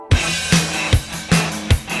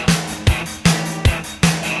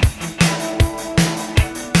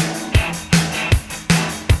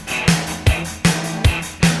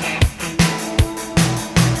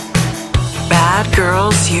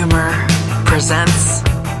presents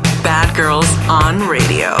Bad Girls on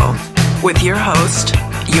Radio with your host,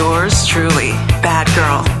 yours truly, Bad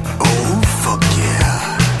Girl. Oh, fuck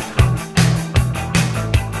yeah.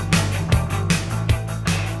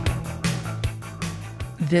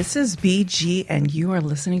 This is BG, and you are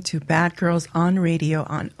listening to Bad Girls on Radio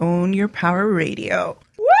on Own Your Power Radio.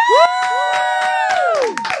 Woo!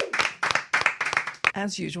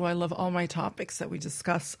 As usual, I love all my topics that we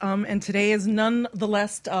discuss. And today is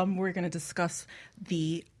nonetheless, we're going to discuss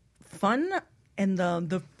the fun and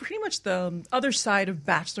the pretty much the other side of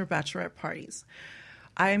bachelorette parties.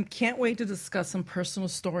 I can't wait to discuss some personal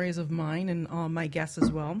stories of mine and my guests as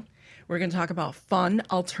well. We're going to talk about fun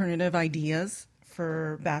alternative ideas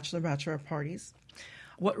for bachelorette parties.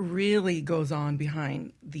 What really goes on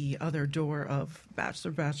behind the other door of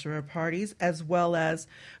bachelorette parties, as well as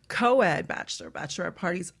co-ed bachelorette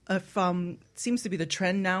parties. Seems to be the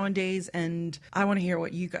trend nowadays, and I want to hear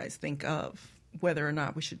what you guys think of whether or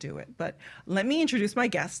not we should do it. But let me introduce my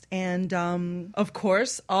guest, and of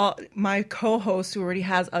course, my co-host who already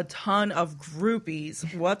has a ton of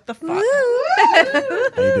groupies. What the fuck?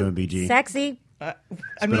 How you doing, BG? Sexy. It's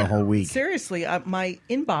been a whole week. Seriously, my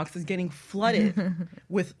inbox is getting flooded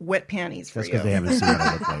with wet panties for That's you. because they haven't seen what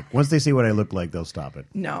I look like. Once they see what I look like, they'll stop it.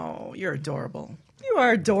 No, you're adorable. You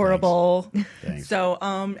are adorable. Thanks. So,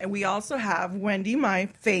 and we also have Wendy, my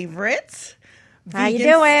favorite. How you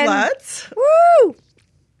vegan doing? Slut. Woo!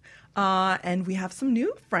 And we have some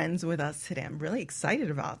new friends with us today. I'm really excited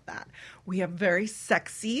about that. We have a very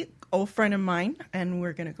sexy old friend of mine, and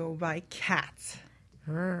we're going to go by Kat.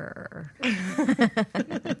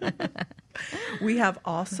 We have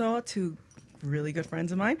also two really good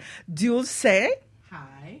friends of mine, Dulce.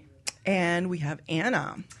 Hi. And we have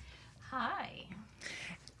Anna. Hi.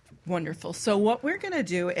 Wonderful. So what we're going to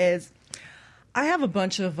do is, I have a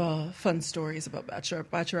bunch of fun stories about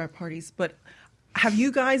bachelorette parties, but have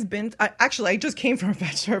you guys been... I just came from a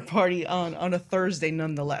bachelorette party on a Thursday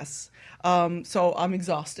nonetheless. So I'm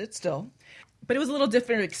exhausted still. But it was a little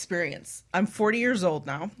different experience. I'm 40 years old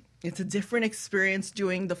now. It's a different experience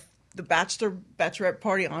doing the bachelorette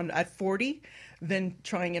party at 40 than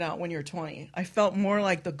trying it out when you're 20. I felt more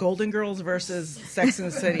like the Golden Girls versus Sex and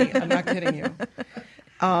the City. I'm not kidding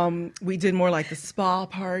you. We did more like the spa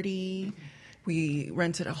party. We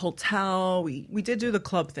rented a hotel. We did do the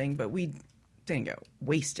club thing, but we didn't get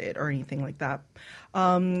wasted or anything like that.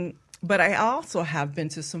 But I also have been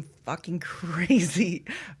to some fucking crazy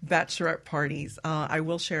bachelorette parties. I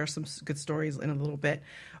will share some good stories in a little bit.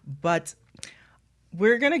 But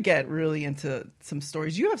we're going to get really into some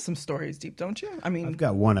stories. You have some stories, Deep, don't you? I mean, I've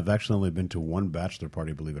got one. I've actually only been to one bachelor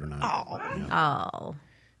party, believe it or not. Oh. Yeah. Oh.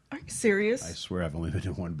 Are you serious? I swear I've only been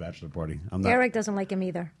to one bachelor party. Eric doesn't like him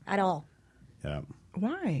either, at all. Yeah.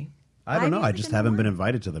 Why? I don't know. never I just been to haven't one. been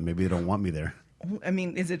invited to them. Maybe they don't want me there.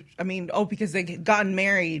 Because they gotten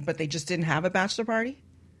married, but they just didn't have a bachelor party?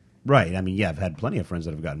 Right. I mean, yeah, I've had plenty of friends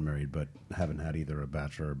that have gotten married, but haven't had either a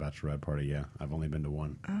bachelor or bachelorette party. Yeah, I've only been to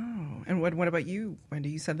one. Oh, and what about you, Wendy?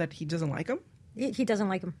 You said that he doesn't like them? He doesn't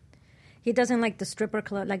like him. He doesn't like the strip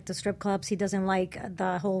clubs. He doesn't like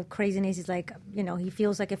the whole craziness. He's like, he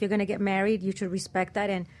feels like if you're going to get married, you should respect that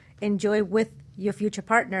and enjoy with your future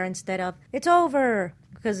partner instead of, it's over.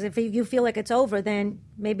 Because if you feel like it's over, then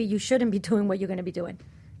maybe you shouldn't be doing what you're going to be doing,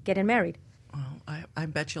 getting married. Well, I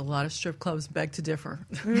bet you a lot of strip clubs beg to differ.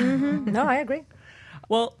 Mm-hmm. No, I agree.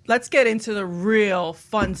 Well, let's get into the real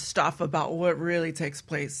fun stuff about what really takes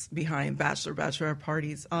place behind bachelorette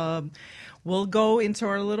parties. We'll go into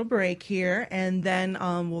our little break here, and then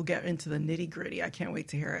we'll get into the nitty-gritty. I can't wait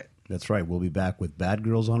to hear it. That's right. We'll be back with Bad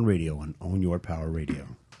Girls on Radio on Own Your Power Radio.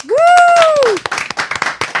 Woo!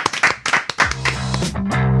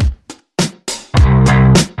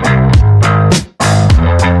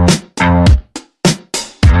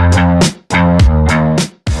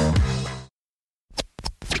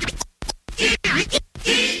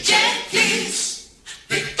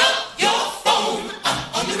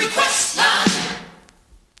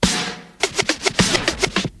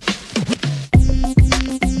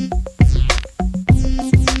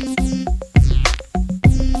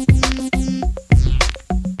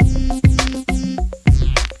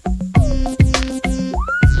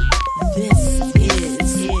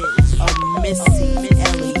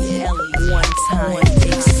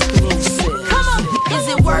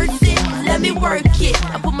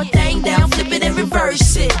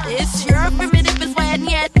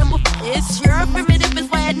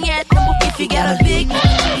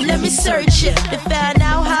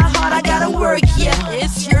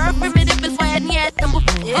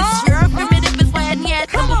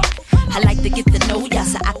 I like to get to know ya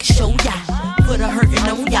so I can show ya. Put a hurtin'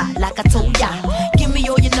 on ya like I told ya. Give me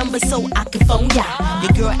all your numbers so I can phone ya.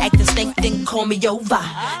 Your girl acting stink, then call me over.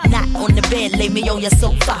 Not on the bed, lay me on your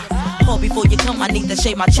sofa. Call before you come, I need to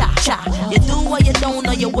shave my cha-cha. You do or you don't,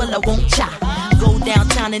 or you will, I won't cha. Go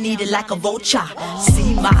downtown and eat it like a vulture.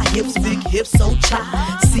 See my hips, big hips, so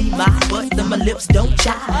cha. See my butt, then my lips don't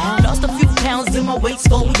cha. Lost a few pounds in my waist,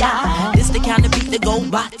 oh yeah. This the kind of beat that go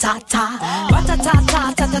ra-ta-ta.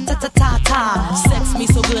 Ra-ta-ta-ta-ta-ta-ta-ta-ta. Sex me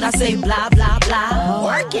so good I say blah, blah, blah.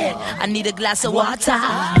 Work it, I need a glass of water.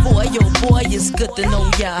 Boy, oh boy, it's good to know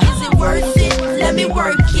ya. Is it worth it? Let me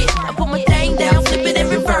work it. I put my thing down, flip it and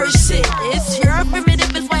reverse it. It's your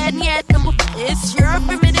primitive, it's why I need number. It's your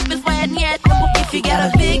primitive, it's why I need number. If you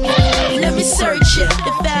got a big, let me search it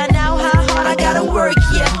to find out how hard I gotta work.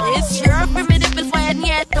 Yeah, it's your primitive, it's why I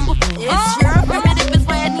need number. It's your primitive, it's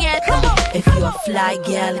why I need number. If you're a fly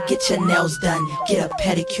gal, get your nails done, get a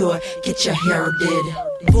pedicure, get your hair did.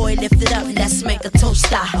 Boy, lift it up, let's make a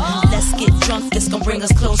toaster. Let's get drunk, this gon' bring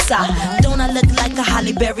us closer. Don't I look like a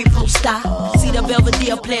Holly Berry poster? See the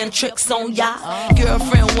Belvedere playing tricks on ya.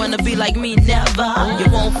 Girlfriend wanna be like me, never. You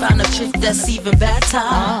won't find a chick that's even better.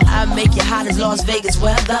 I make you hot as Las Vegas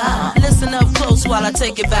weather. Listen up close while I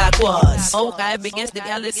take it backwards. Okay, begins to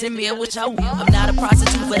listen me what you want. I'm not a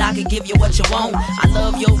prostitute, but I can give you what you want. I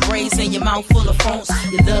love your braids and your mouth full of phones.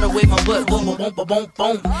 You love the way my butt boom, boom, boom, boom,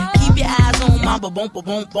 boom. Keep your eyes on my boom, boom,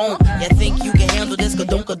 boom. You think you can handle this?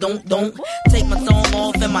 Don't. Take my thumb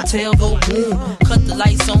off and my tail go boom. Cut the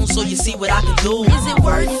lights on so you see what I can do. Is it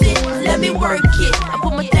worth it? Let me work it. I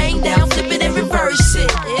put my thing down, flip it and reverse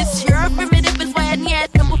it. It's your primitive, it's why I need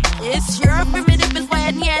number. It's your primitive, it's why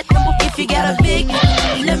I need number. If you got a big,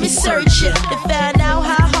 let me search it to find out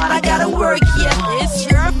how hard I gotta work. Yeah, it's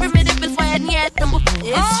your primitive, it's why I need number.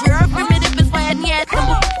 It's your primitive, it's why I need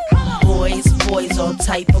number. Boys, all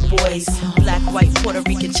type of boys. Black, white, Puerto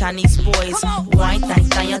Rican, Chinese boys. Wine, thang,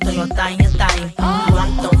 thang, thang, thang, thang.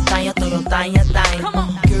 Wine, thang, thang, thang, thang.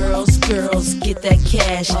 Girls, get that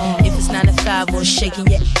cash. If it's 9 to 5 or shaking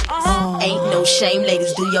your ass, ain't no shame,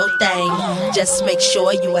 ladies, do your thing. Just make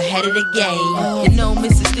sure you ahead of the game. You know,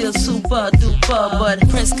 Missy still super duper, but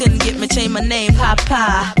Prince couldn't get me, change my name,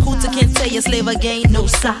 Papa. Hooter can't tell you slave again, no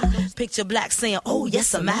sir. Picture black saying, oh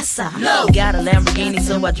yes, I'm massa. No. Got a Lamborghini,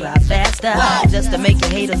 so I drive faster. Just to make your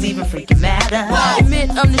haters even freaking madder. Admit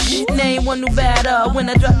I'm the shit, name one new batter. When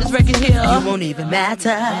I drop this record here, you won't even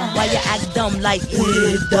matter. Why you act dumb like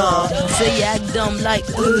duh? Say you act dumb like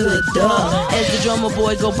duh. As the drummer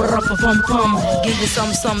boy go pum. Give you some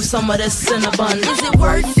of that cinnabon. Is it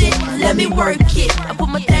worth it? Let me work it. I put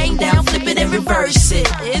my thing down, flip it and reverse it.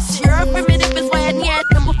 It's your primitive, it's why I need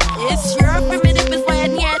number. It's your primitive, it's why I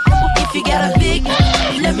need number. If you got a big,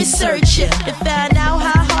 let me search it to find out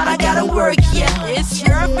how hard I gotta work. Yeah, it's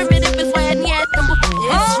your primitive, it's why I need number.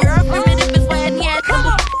 It's your primitive, it's why I need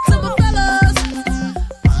number. Simple fellas,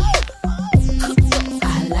 I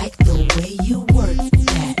like the way you work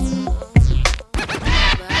that.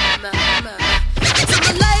 To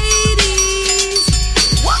the ladies,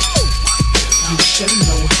 whoa, you should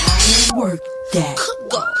know how to work that.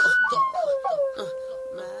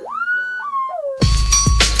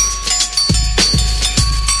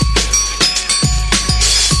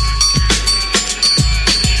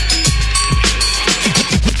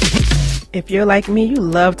 If you're like me, you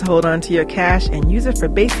love to hold on to your cash and use it for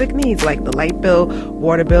basic needs like the light bill,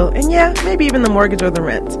 water bill, and yeah, maybe even the mortgage or the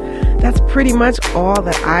rent. That's pretty much all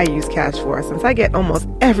that I use cash for since I get almost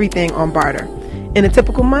everything on barter. In a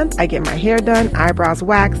typical month, I get my hair done, eyebrows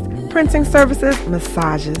waxed, printing services,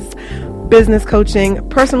 massages, business coaching,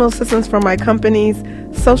 personal assistance for my companies,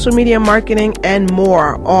 social media marketing, and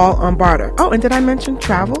more, all on barter. Oh, and did I mention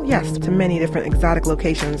travel? Yes, to many different exotic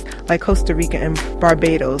locations like Costa Rica and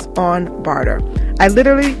Barbados on barter. I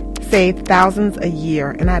literally save thousands a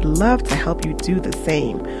year, and I'd love to help you do the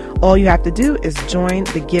same. All you have to do is join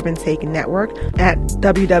the Give and Take Network at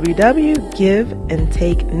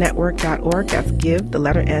www.giveandtakenetwork.org. That's give, the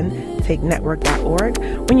letter N, takenetwork.org.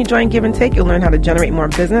 When you join Give and Take, you'll learn how to generate more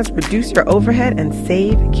business, reduce your overhead, and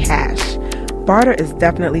save cash. Barter is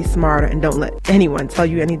definitely smarter, and don't let anyone tell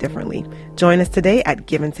you any differently. Join us today at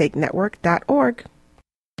giveandtakenetwork.org.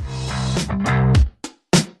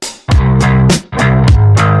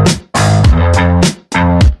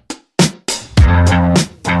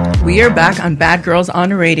 We are back on Bad Girls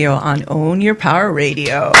on Radio on Own Your Power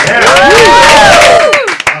Radio.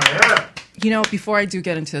 You know, before I do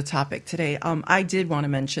get into the topic today, I did want to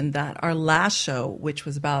mention that our last show, which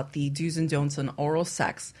was about the do's and don'ts on oral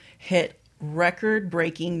sex, hit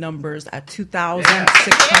record-breaking numbers at 2,600.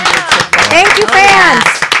 Thank you, fans.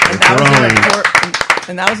 And that was a report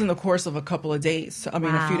And that was in the course of a couple of days. A few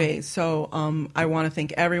Wow. days. So I want to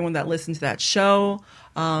thank everyone that listened to that show.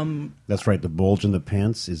 That's right. The bulge in the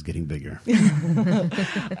pants is getting bigger.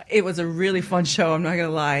 It was a really fun show. I'm not going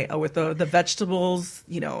to lie, with the vegetables,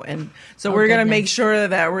 and so we're going to make sure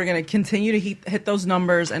that we're going to continue to hit those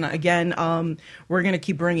numbers. And again, we're going to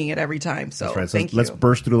keep bringing it every time. So That's right. So thank let's you.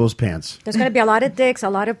 burst through those pants. There's going to be a lot of dicks, a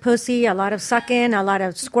lot of pussy, a lot of sucking, a lot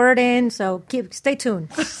of squirting. So stay tuned.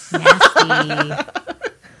 Nasty.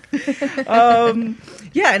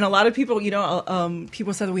 Yeah, and a lot of people,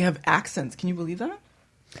 people said that we have accents. Can you believe that? I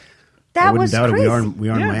That wouldn't was doubt it. crazy. We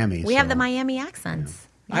are in Yeah. Miami. We have the so- Miami accents.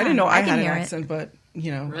 I didn't know I can had an hear it. accent, but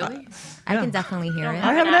Really? I can definitely hear it.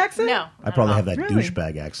 I have an accent? No. I probably have that Really?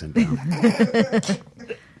 douchebag accent down.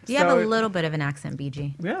 You have So- a little bit of an accent,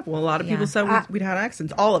 BG. Yeah, well, a lot of people Yeah. said we'd had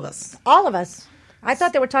accents, all of us. All of us. I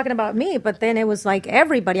thought they were talking about me, but then it was like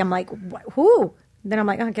everybody. I'm like, who? Then I'm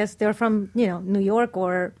like, I guess they're from, New York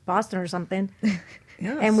or Boston or something.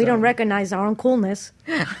 Yeah, And we so- don't recognize our own coolness.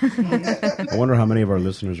 I wonder how many of our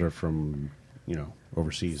listeners are from,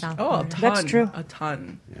 overseas. South Oh, a Florida. ton. That's true. A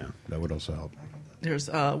ton. Yeah, that would also help. There's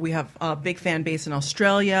we have a big fan base in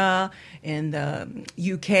Australia, in the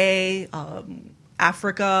UK,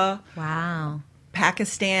 Africa, Wow.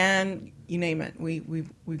 Pakistan, you name it. We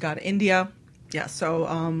got India. Yeah. So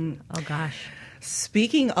Oh gosh.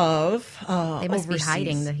 speaking of They must be overseas-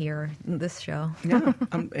 hiding to hear this show. Yeah,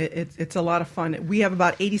 it's a lot of fun. We have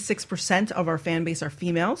about 86% of our fan base are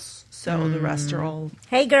females, so the rest are all.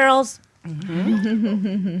 Hey, girls.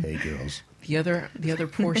 Hey, girls. The other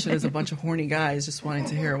portion is a bunch of horny guys just wanting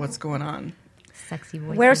to hear what's going on. Sexy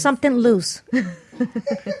voice. Wear something loose.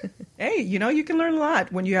 Hey, you can learn a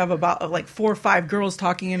lot when you have about like 4 or 5 girls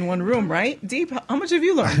talking in one room, right? Deep, how much have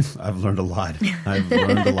you learned? I've learned a lot. I've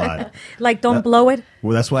learned a lot. Like, don't blow it.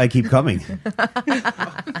 Well, that's why I keep coming.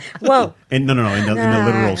 Whoa. And no, in the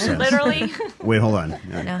literal sense. Literally. Wait, hold on.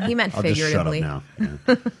 No, he meant I'll just shut up figuratively. now.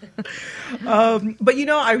 Yeah. But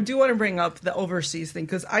I do want to bring up the overseas thing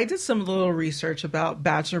because I did some little research about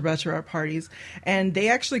bachelorette parties, and they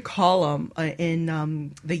actually call them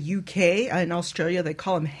in the UK and Australia. They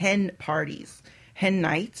call them hen parties, hen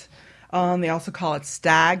night. They also call it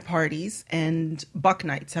stag parties and buck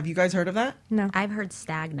nights. Have you guys heard of that? No. I've heard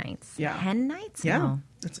stag nights. Yeah. Hen nights? Yeah, No.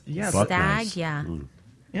 Buck Stag, nights. yeah.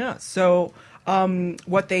 Yeah. So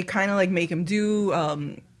what they kind of like make them do,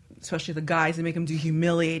 especially the guys, they make them do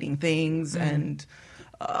humiliating things, and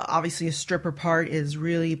obviously a stripper part is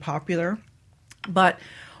really popular. But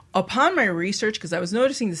upon my research, because I was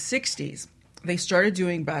noticing the 60s, they started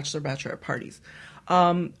doing bachelorette parties.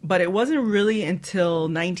 But it wasn't really until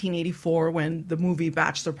 1984 when the movie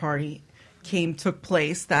Bachelor Party took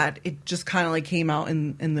place that it just kind of like came out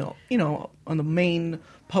in the on the main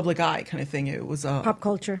public eye kind of thing. It was Pop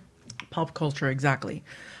culture. pop culture, exactly.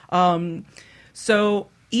 So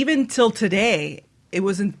even till today, it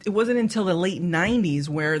wasn't until the late 90s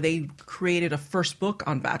where they created a first book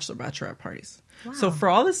on bachelorette parties. So for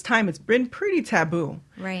all this time, it's been pretty taboo.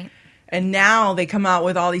 Right. And now they come out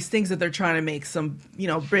with all these things that they're trying to make some,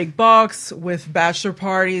 big bucks with bachelor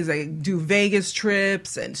parties. They do Vegas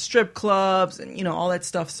trips and strip clubs and, all that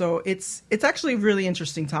stuff. So it's actually a really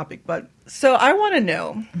interesting topic. But so I want to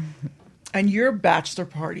know, and your bachelor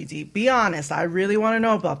party, Dee, be honest. I really want to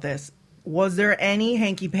know about this. Was there any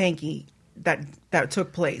hanky-panky that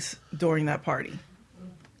took place during that party?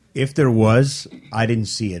 If there was, I didn't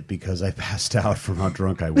see it because I passed out from how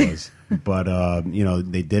drunk I was. But,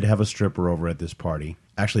 they did have a stripper over at this party.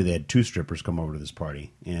 Actually, they had 2 strippers come over to this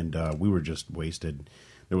party, and we were just wasted.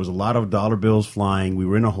 There was a lot of dollar bills flying. We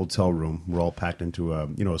were in a hotel room. We're all packed into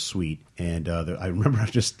a suite. And I remember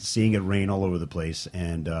just seeing it rain all over the place.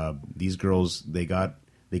 And these girls, they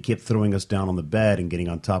kept throwing us down on the bed and getting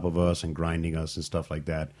on top of us and grinding us and stuff like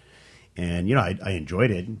that. And, I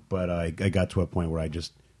enjoyed it, but I got to a point where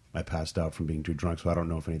I passed out from being too drunk, so I don't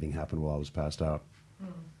know if anything happened while I was passed out.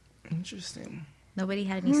 Interesting. Nobody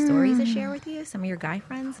had any stories to share with you? Some of your guy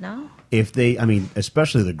friends? No? If they,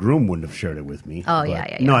 especially the groom wouldn't have shared it with me. Oh, but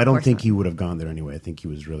yeah, No, I of don't course think not. he would have gone there anyway. I think he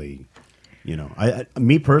was really,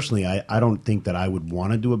 me personally, I don't think that I would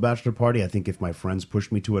want to do a bachelor party. I think if my friends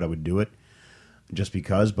pushed me to it, I would do it just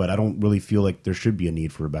because, but I don't really feel like there should be a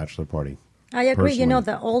need for a bachelor party. I agree. Personally.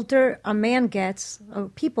 The older a man gets, or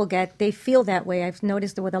people get, they feel that way. I've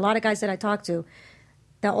noticed it with a lot of guys that I talk to.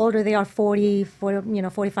 The older they are, 45,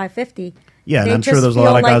 50. Yeah, and they I'm sure just there's a feel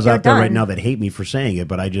lot of like guys they're out there right done. now that hate me for saying it,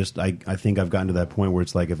 but I think I've gotten to that point where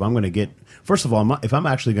it's like, if I'm going to get, first of all, if I'm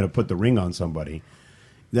actually going to put the ring on somebody,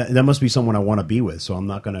 that must be someone I want to be with. So I'm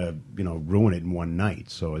not going to, ruin it in one night.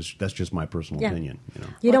 So that's just my personal opinion.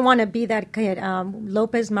 You don't want to be that kid,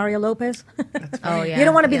 Mario Lopez. Oh yeah. You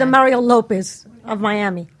don't want to be the Mario Lopez of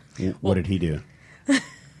Miami. What did he do?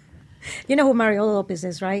 You know who Mario Lopez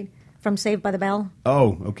is, right? From Saved by the Bell.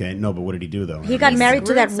 Oh, okay. No, but what did he do though? He got married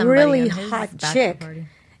to that screwed somebody really on his hot bachelor chick. party.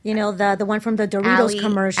 You know, the one from the Doritos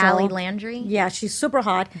commercial. Allie Landry? Yeah, she's super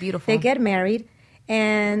hot. Beautiful. They get married.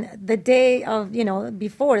 And the day of,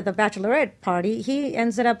 before the bachelorette party, he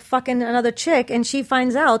ended up fucking another chick, and she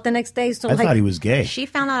finds out the next day. So I thought he was gay. She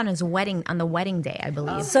found out on the wedding day, I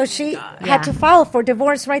believe. So she had to file for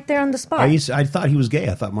divorce right there on the spot. I thought he was gay.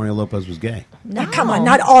 I thought Mario Lopez was gay. Now, come on,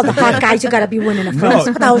 not all the hot guys you got to be winning a friends.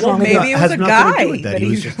 What the hell's wrong with you? maybe it was has a nothing to guy do with that. that He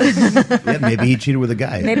was just, maybe he cheated with a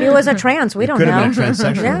guy. Maybe it was a trans. We don't Could know. have been a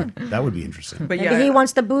transsexual. Yeah. That would be interesting. But Maybe he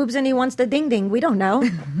wants the boobs and he wants the ding ding. We don't know,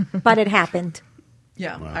 but it happened.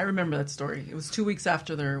 Yeah, I remember that story. It was 2 weeks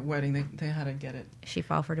after their wedding. They had to get it. She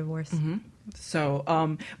filed for divorce.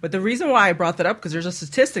 So, but the reason why I brought that up, because there's a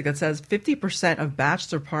statistic that says 50% of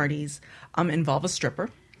bachelor parties involve a stripper,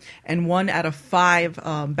 and 1 out of 5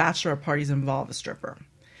 bachelor parties involve a stripper.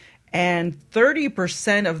 And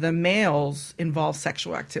 30% of the males involve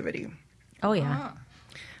sexual activity. Oh yeah.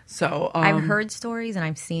 So I've heard stories and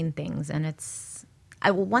I've seen things, and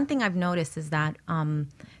one thing I've noticed is that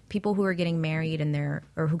people who are getting married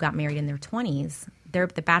or who got married in their 20s, the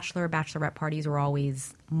bachelorette parties were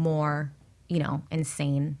always more,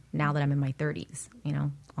 insane. Now that I'm in my 30s,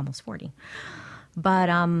 almost 40, but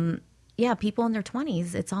people in their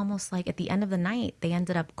 20s, it's almost like at the end of the night they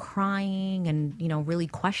ended up crying and really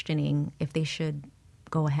questioning if they should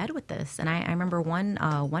go ahead with this. And I remember one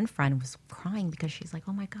friend was crying because she's like,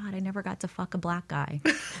 oh my God, I never got to fuck a black guy.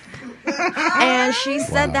 And she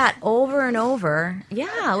said that over and over.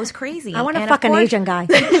 Yeah, it was crazy. I want to fuck an Asian guy.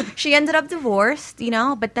 She ended up divorced,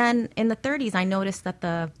 but then in the 30s, I noticed that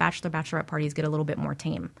the bachelorette parties get a little bit more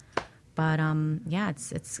tame. But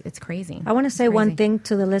it's crazy. I want to say one thing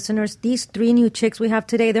to the listeners. These 3 new chicks we have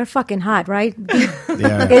today, they're fucking hot, right?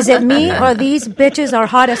 Yeah. Is it me or these bitches are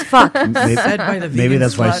hot as fuck? Maybe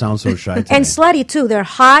that's why I sound so shy today. And slutty too. They're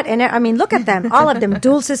hot, and look at them. All of them.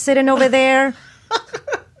 Dulce is sitting over there.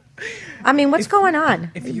 What's going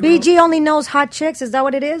on? BG only knows hot chicks. Is that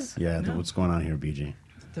what it is? Yeah. What's going on here, BG?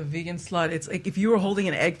 the vegan slut, it's like if you were holding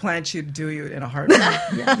an eggplant, she'd do you in a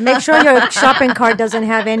heartbeat. Make sure your shopping cart doesn't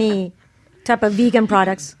have any type of vegan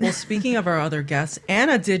products. Well, speaking of our other guests,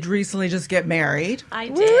 Anna did recently just get married. I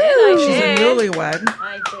did. She's a newlywed.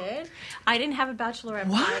 I did. I didn't have a bachelorette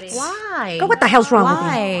party. Why? What the hell's wrong with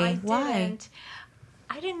I Why? didn't.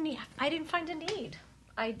 I didn't find a need.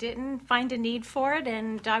 I didn't find a need for it,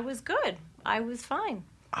 and I was good. I was fine.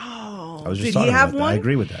 Oh, I was just did talking he have about that. one? I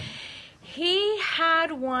agree with that. He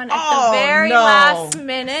had one at Oh, the very no. last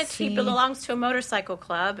minute. He belongs to a motorcycle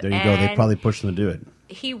club. There you go. They probably pushed them to do it.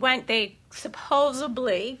 He went, they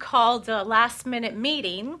supposedly called a last minute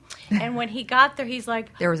meeting. And when he got there, he's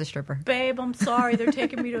like, There was a stripper. babe, I'm sorry. They're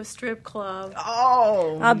taking me to a strip club.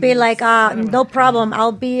 Oh, I'll be like, no problem.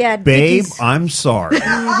 I'll be at Babe, Vicky's. I'm sorry.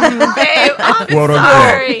 Babe, I'm Quote unquote.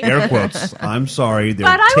 sorry. Air quotes. I'm sorry. They're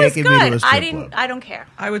But I was taking me to a good. strip club. I don't care.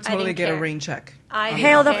 I would totally didn't get a care. rain check. I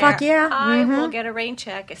Hell don't the care. fuck yeah. I will get a rain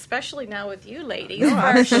check, especially now with you ladies. For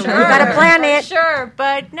absolutely. sure. You gotta plan For it. Sure.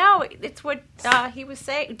 But no, it's what he was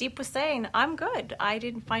saying. Deep was saying. I'm good. I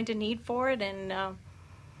didn't find a need for it, and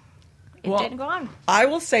it Well, didn't go on. I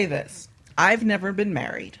will say this. I've never been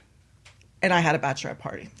married, and I had a bachelorette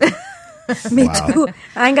party. Me Wow. too.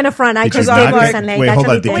 I ain't gonna front. I Did you just I'm did not not like- recently. wait, That's hold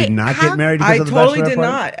what on. he Did did. you not get married I because of the totally bachelorette did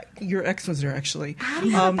party? not. Your ex was there, actually. How do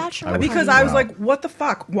you have a bachelorette Because party? I was Wow. like, what the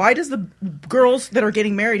fuck? Why does the girls that are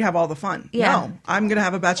getting married have all the fun? Yeah. No, I'm going to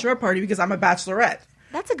have a bachelorette party because I'm a bachelorette.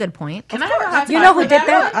 That's a good point. Can I have a high You know five who for did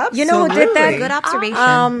that? that? You know who did Absolutely. that? Good observation.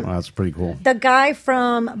 Wow, that's pretty cool. The guy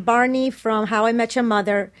from Barney from How I Met Your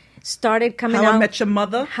Mother started coming How out. I Met Your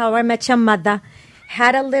Mother. How I Met Your Mother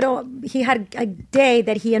had he had a day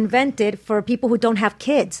that he invented for people who don't have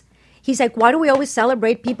kids. He's like, why do we always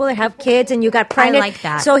celebrate people that have kids and you got pregnant? like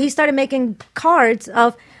that. So he started making cards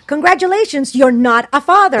of, congratulations, you're not a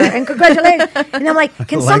father. And congratulations. And I'm like,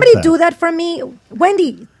 can like somebody that. do that for me?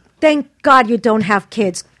 Wendy, thank God you don't have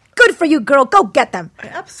kids. Good for you, girl. Go get them.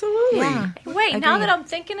 Absolutely. Yeah. Wait, now Agreed. that I'm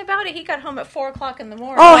thinking about it, he got home at 4:00 in the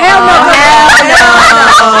morning. Oh, hell no.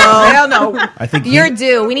 Hell no. I think You're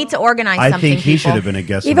due. We need to organize I something. think he should people. have been a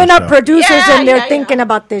guest. Even on our the show. producers in there yeah, thinking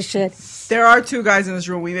about this shit. There are two guys in this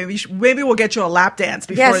room. We maybe we'll get you a lap dance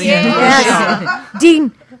before Yes, the end of the show. yes.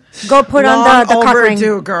 Dean, go put Long on the cock ring.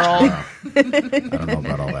 overdue, girl. I don't know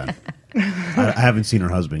about all that. I haven't seen her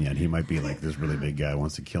husband yet. He might be like this really big guy who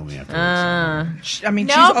wants to kill me afterwards. I mean,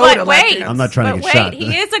 No, she's owed but a wait. lot. I'm not trying to But get wait, shot.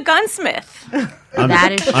 he is a gunsmith.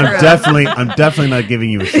 That is true. I'm definitely not giving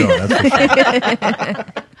you a show. That's for sure.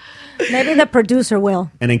 Maybe the producer will.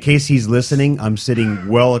 And in case he's listening, I'm sitting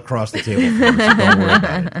well across the table from him, so don't worry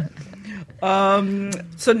about it.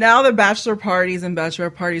 So now the bachelor parties and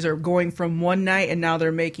bachelorette parties are going from one night, and now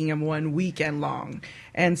they're making them one weekend long.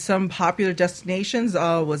 And some popular destinations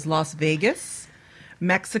was Las Vegas,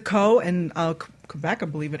 Mexico, and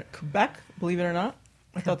Quebec. Believe it or not.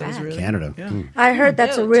 I thought that was really Canada. Yeah, Hmm. I heard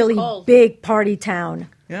that's a Ew, too really cold. big party town.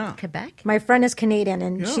 yeah. Quebec? My friend is Canadian,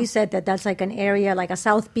 and Yeah. she said that that's like an area, like a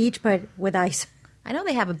South Beach, but with ice. I know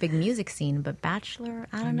they have a big music scene, but I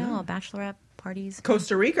don't know, bachelorette parties.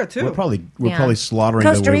 Costa Rica too. We're probably Yeah. slaughtering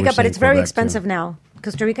Costa the way Rica, we're but it's saying very Quebec, expensive too. now.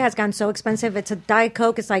 Costa Rica has gotten so expensive. It's a Diet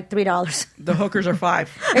Coke. It's like $3. The hookers are $5.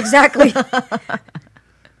 Exactly.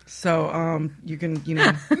 So you can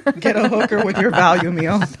get a hooker with your value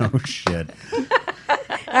meal. Oh shit!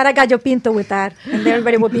 And I got your pinto with that, and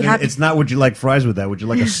everybody would be happy. It's not. Would you like fries with that? Would you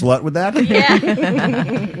like a slut with that?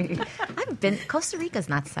 I've been. Costa Rica's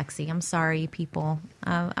not sexy. I'm sorry, people.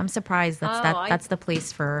 I'm surprised Oh, that's the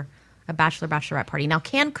place for a bachelorette party. Now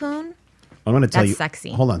Cancun. I'm going to tell That's you.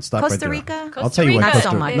 sexy. Hold on, stop Costa right there. Rica? I'll tell you why Not Costa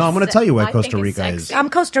so Rica. much. No, I'm going to tell you why I think Costa it's Rica is. sexy. I'm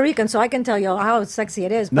Costa Rican, so I can tell you how sexy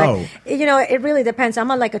it is. But, No. it really depends. I'm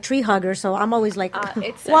like a tree hugger, so I'm always like,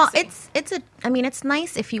 It's Well, sexy. it's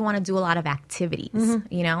nice if you want to do a lot of activities,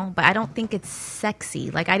 but I don't think it's sexy.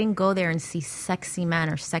 Like I didn't go there and see sexy men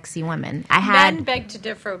or sexy women. I had Men beg to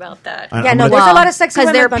differ about that. yeah, I'm no, gonna- there's a lot of sexy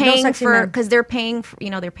women, they're but no paying sexy for men. because they're paying for,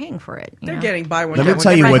 they're paying for it. They're getting buy one. Let me get one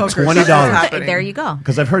tell you free what hookers. $20 That's happening. There you go.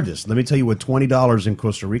 Because I've heard this. Let me tell you what $20 in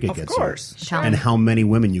Costa Rica Of gets course. you, Sure. and how many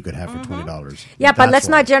women you could have for $20. Yeah, but That's let's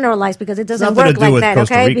why. not generalize because it doesn't nothing to work do like with that,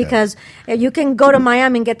 Costa okay? Rica. Because you can go to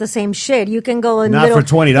Miami and get the same shit. You can go in Not little, for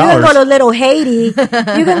 $20. You can go to Little Haiti. You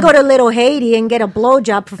can go to Little Haiti and get a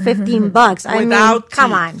blowjob for $15. I mean, Without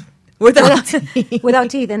come teeth. on. Without Without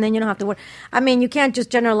teeth, and then you don't have to work. I mean, you can't just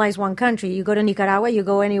generalize one country. You go to Nicaragua, you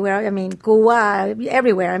go anywhere. I mean, Cuba,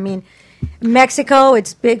 everywhere. I mean, Mexico,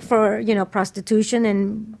 it's big for prostitution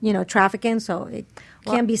and trafficking, so it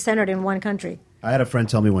can't be centered in one country. I had a friend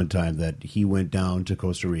tell me one time that he went down to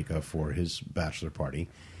Costa Rica for his bachelor party,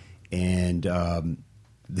 and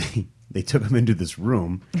they took him into this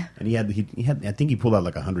room, and he had I think he pulled out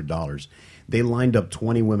like $100. They lined up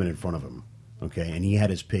 20 women in front of him, okay, and he had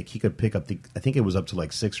his pick. He could pick up I think it was up to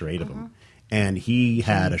like 6 or 8 of them, and he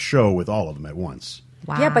had a show with all of them at once.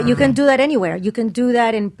 Wow. Yeah, but you can do that anywhere. You can do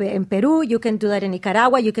that in Peru. You can do that in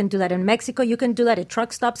Nicaragua. You can do that in Mexico. You can do that at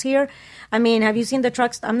truck stops here. I mean, have you seen the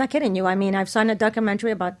trucks? I'm not kidding you. I mean, I've seen a documentary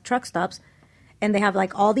about truck stops, and they have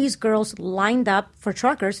like all these girls lined up for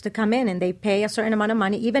truckers to come in, and they pay a certain amount of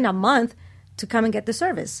money, even a month, to come and get the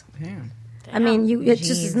service. Damn. I mean, it's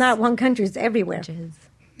just Jeez. it's not one country; it's everywhere. Jizz.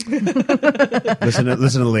 Listen to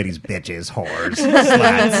the ladies, bitches, whores,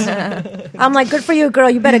 sluts. I'm like, good for you, girl.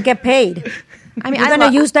 You better get paid. I mean, You're I gonna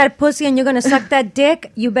love- use that pussy and you're gonna suck that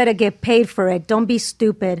dick. You better get paid for it. Don't be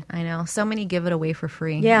stupid. I know so many give it away for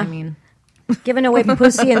free. Yeah. I mean, Giving away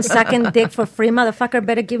pussy and sucking dick for free, motherfucker.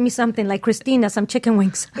 Better give me something like Christina, some chicken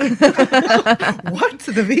wings. What?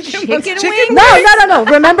 The vegan wants Chicken chicken wings? No.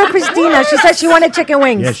 Remember Christina? She said she wanted chicken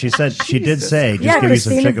wings. Yeah, she said she did say just Yeah, give me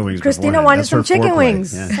some Christina- chicken wings. Christina beforehand. wanted That's some her chicken foreplay.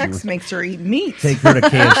 wings. Yeah, Sex makes her eat meat. take her to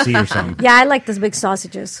KFC or something. Yeah, I like those big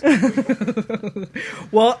sausages.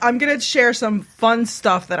 Well, I'm going to share some fun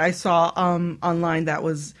stuff that I saw online that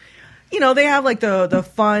was, they have like the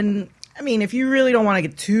fun. I mean, if you really don't want to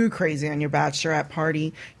get too crazy on your bachelorette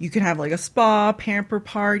party, you can have like a spa, pamper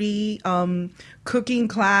party, cooking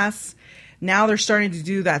class. Now they're starting to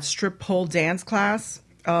do that strip pole dance class,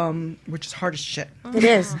 which is hard as shit. It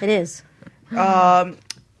is.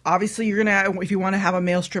 Obviously, you're gonna if you want to have a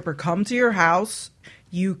male stripper come to your house,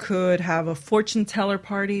 you could have a fortune teller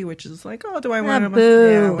party, which is like, oh, do I want to?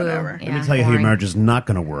 boo. Yeah, whatever. Yeah, Let me tell you how your boring. marriage is not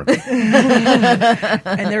going to work.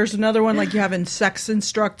 And there's another one like you have a sex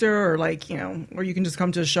instructor, or like or you can just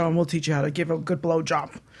come to a show and we'll teach you how to give a good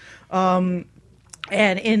blowjob.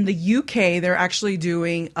 And in the UK, they're actually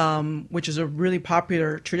doing, which is a really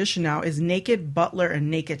popular tradition now, is naked butler and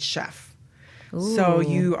naked chef. So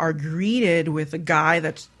you are greeted with a guy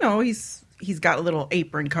that's, he's got a little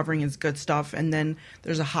apron covering his good stuff, and then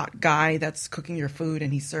there's a hot guy that's cooking your food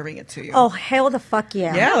and he's serving it to you. Oh, hell the fuck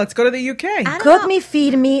yeah. Yeah, let's go to the UK. I don't Cook know. me,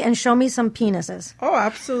 feed me, and show me some penises. Oh,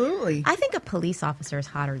 absolutely. I think a police officer is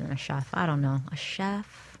hotter than a chef. I don't know. A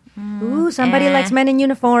chef? Ooh, somebody likes men in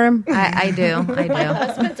uniform. I do. My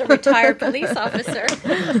husband's a retired police officer.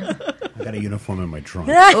 I got got a uniform in my trunk.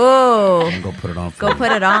 Oh, I'm gonna go put it on. For go you.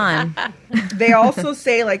 put it on. They also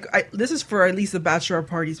say, like, this is for at least the bachelor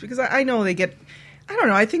parties, because I know they get, I don't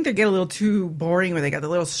know, I think they get a little too boring where they got the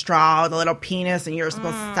little straw, the little penis, and you're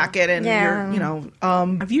supposed to suck it, and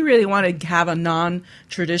you're, if you really want to have a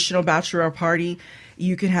non-traditional bachelor party,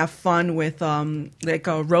 you can have fun with like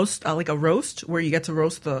a roast where you get to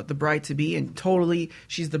roast the bride-to-be, and totally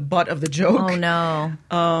she's the butt of the joke. Oh no!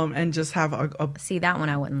 And just have a See, that one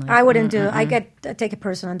I wouldn't like. I wouldn't do. I take it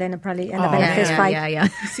personal, and then it probably end up in a fist fight. Yeah.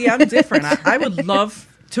 See, I'm different. I would love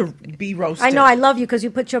to be roasted. I know I love you because you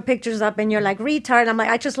put your pictures up and you're like retard. I'm like,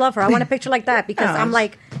 I just love her. I want a picture like that because I'm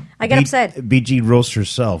like, I get upset. BG roasts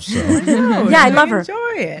herself, so Yeah, I love her.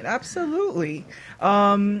 Enjoy it, absolutely.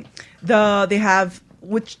 They have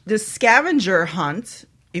the scavenger hunt.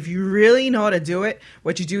 If you really know how to do it,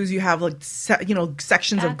 what you do is you have like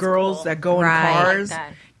sections of girls cool. that go in Right. cars. I like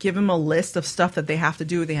that. Give them a list of stuff that they have to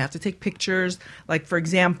do. They have to take pictures. Like, for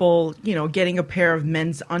example, getting a pair of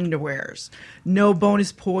men's underwears. No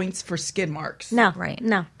bonus points for skid marks. No, Right.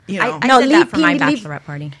 No. I No, did that for my bachelorette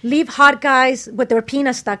party. Leave hot guys with their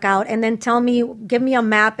penis stuck out, and then give me a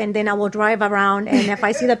map, and then I will drive around. And if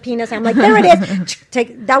I see the penis, I'm like, there it is.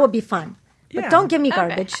 That would be fun. But Yeah. don't give me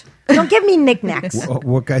garbage. Don't give me knickknacks.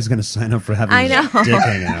 what guy's going to sign up for having I his know. dick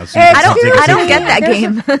hanging out? I don't get that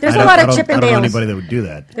game. There's a lot of I don't know Chippendales. anybody that would do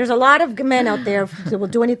that. There's a lot of men out there that will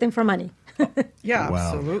do anything for money. Yeah, Wow.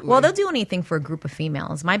 absolutely. Well, they'll do anything for a group of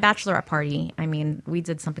females. My bachelorette party, I mean, we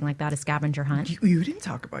did something like that, a scavenger hunt. You didn't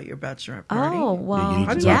talk about your bachelorette party. Oh well, need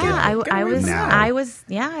to yeah. talk about it. I was,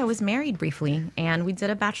 Now. I was married briefly, and we did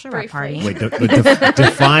a bachelorette party. Wait,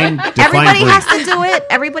 define. Everybody brief. has to do it.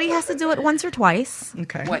 Everybody has to do it once or twice.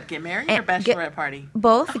 Okay. What, get married And or bachelorette party?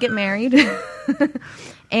 Both get married.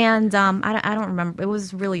 And I don't remember. It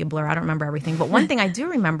was really a blur. I don't remember everything. But one thing I do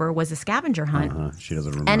remember was a scavenger hunt. She doesn't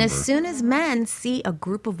remember. And as soon as men see a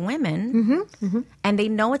group of women and they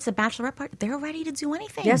know it's a bachelorette party, they're ready to do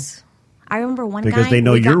anything. Yes. I remember one because guy. they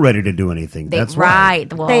know we you're got- ready to do anything. They, That's right.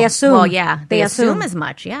 why. Well, They assume. Well, yeah. They, They assume assume. as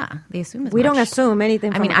much. Yeah. They assume as We much. don't assume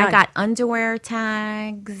anything I from mean, a guy. I got underwear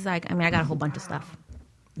tags. I got a whole bunch of stuff.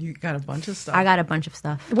 You got a bunch of stuff. I got a bunch of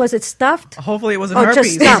stuff. Was it stuffed? Hopefully it wasn't Or just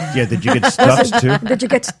herpes. stuff? Yeah, did you get stuffed too? Did you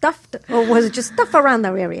get stuffed? Or was it just stuff around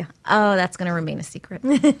the area? Oh, that's going to remain a secret.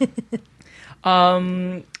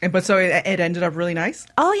 But so it ended up really nice.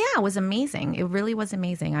 Oh yeah, it was amazing. It really was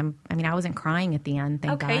amazing. I mean, I wasn't crying at the end.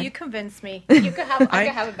 Thank Okay, God. you convinced me. You could have. I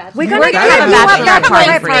could have a bachelor. We're gonna gotta give have you a a bachelorette party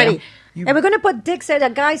bachelorette for party. you. And we're gonna put dicks at a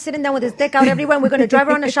guy sitting down with his dick out everywhere. And we're gonna drive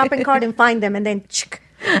around a shopping cart and find them, and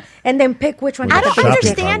then pick which one. I has don't the best dick.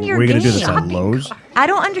 understand your We're going to do this game. at Lowe's. I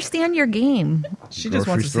don't understand your game. She just Grocery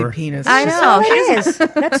wants to store? see penis. I That's know. all it is.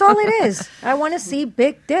 That's all it is. I want to see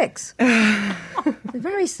big dicks.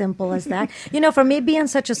 Very simple as that. For me being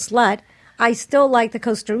such a slut, I still like the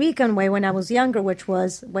Costa Rican way when I was younger, which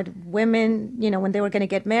was when women, when they were going to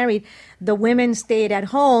get married, the women stayed at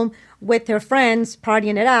home with their friends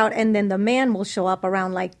partying it out, and then the man will show up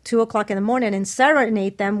around like 2:00 in the morning and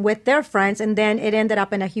serenade them with their friends, and then it ended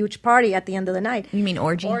up in a huge party at the end of the night. You mean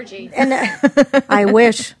orgy? Orgy. And I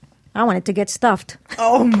wish I wanted to get stuffed.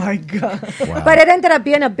 Oh my god. Wow. But it ended up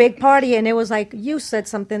being a big party, and it was like you said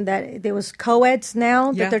something that there was co-eds now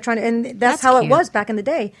Yeah. that they're trying to, and that's That's how it cute. was back in the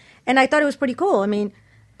day. And I thought it was pretty cool. I mean,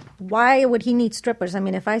 why would he need strippers? I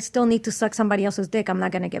mean, if I still need to suck somebody else's dick, I'm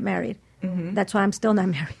not going to get married. That's why I'm still not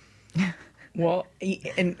married. Well,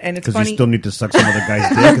 and it's Because funny. you still need to suck some other guy's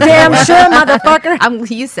dick. Damn sure,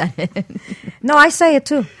 motherfucker. You said it. No, I say it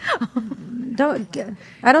too.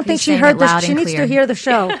 I don't think He's she saying heard it this. loud She and needs clear. to hear the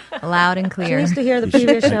show. Loud and She clear. needs to hear the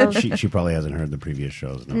previous show. she probably hasn't heard the previous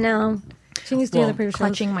shows. No. No, she needs to hear the previous show.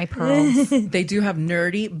 Clutching my pearls. They do have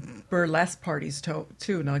nerdy burlesque parties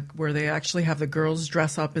too, like where they actually have the girls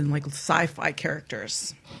dress up in like sci-fi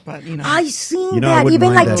characters. But I seen I that. wouldn't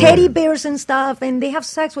Even mind like that teddy either. bears and stuff, and they have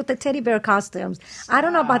sex with the teddy bear costumes. I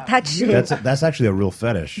don't know about that shit. That's actually a real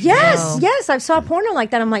fetish. Yes, yes, I saw porno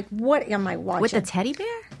like that. I'm like, what am I watching? With the teddy bear?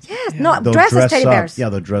 yes, no, They'll dress as teddy up. bears. Yeah,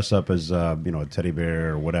 they'll dress up as a teddy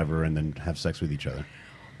bear or whatever, and then have sex with each other.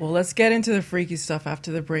 Well, let's get into the freaky stuff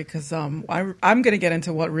after the break because I'm going to get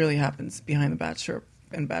into what really happens behind the bachelor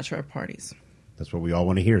and bachelorette parties. That's what we all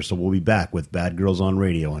want to hear. So we'll be back with Bad Girls on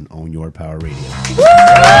Radio on Own Your Power Radio.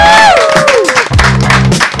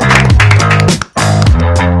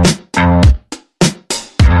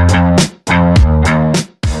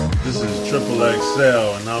 This is Triple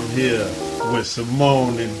XL, and I'm here with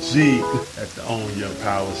Simone and G at the Own Your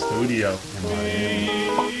Power Studio in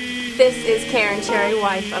Miami. This is Karen Cherry,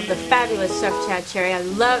 wife of the fabulous Chef Chad Cherry. I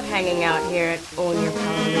love hanging out here at Own Your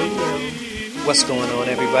Power Radio. What's going on,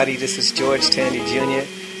 everybody? This is George Tandy Jr.,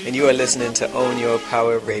 and you are listening to Own Your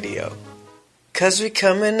Power Radio. 'Cause we're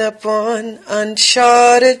coming up on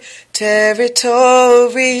uncharted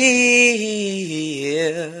territory.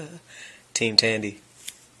 Team Tandy.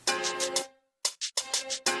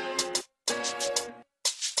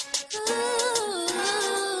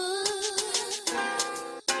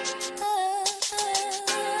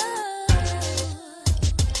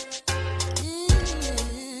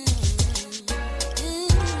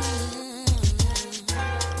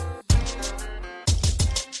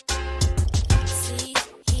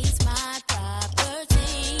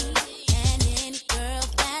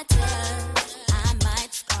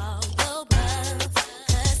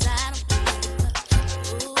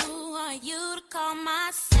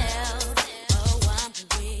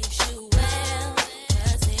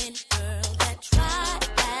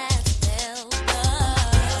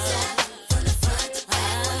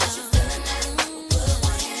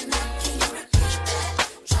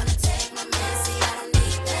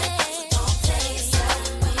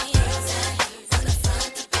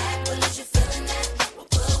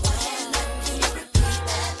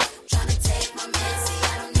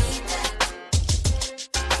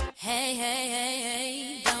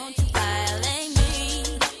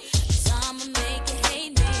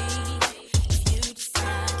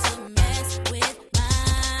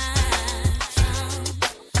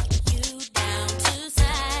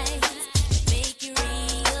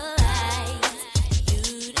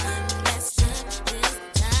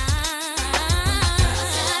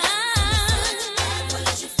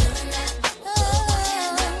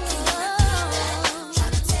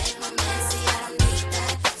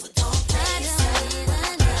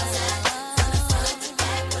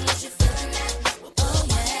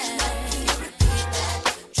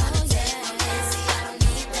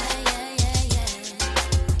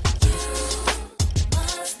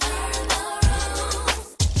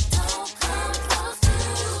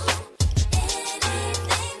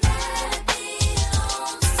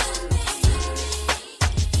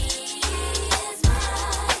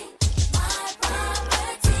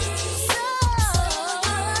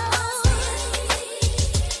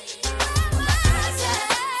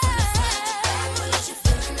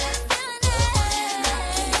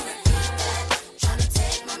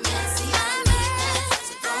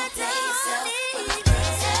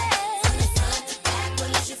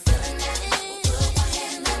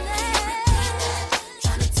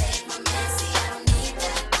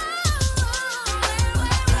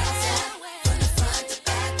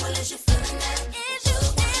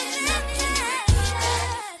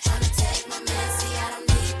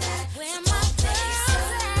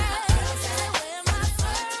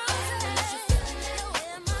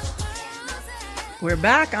 We're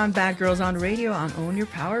back on Bad Girls on Radio on Own Your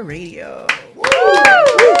Power Radio.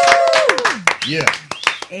 Yeah.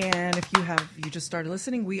 And if you just started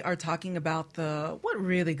listening, we are talking about what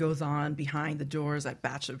really goes on behind the doors at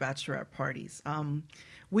bachelorette parties.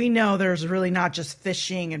 We know there's really not just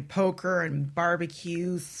fishing and poker and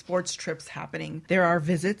barbecues, sports trips happening. There are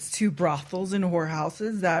visits to brothels and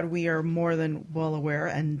whorehouses that we are more than well aware,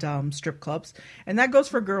 and strip clubs. And that goes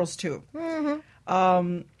for girls too.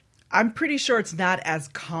 Mm-hmm. I'm pretty sure it's not as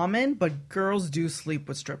common, but girls do sleep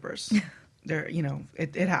with strippers.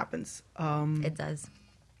 It happens. It does.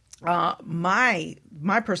 My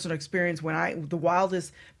personal experience the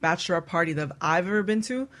wildest bachelorette party that I've ever been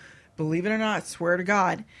to, believe it or not, I swear to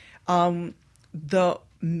God, the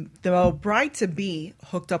bride to be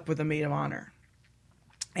hooked up with a maid of honor,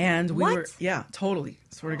 and we were totally,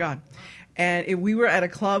 swear to God. And we were at a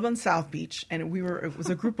club on South Beach, and it was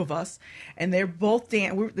a group of us, and they're both they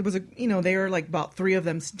were like about three of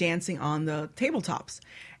them dancing on the tabletops.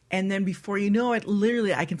 And then before you know it,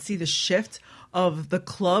 literally I can see the shift of the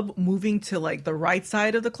club moving to like the right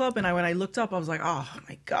side of the club. And when I looked up, I was like, oh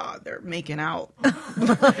my God, they're making out.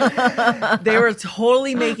 They were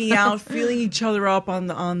totally making out, feeling each other up on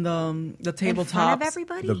the tabletops. In front of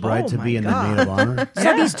everybody? The bride to be and the maid of honor.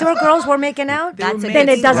 So these two girls were making out? That's then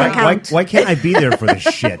it doesn't count. Why can't I be there for this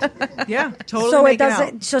shit? Yeah, totally. So making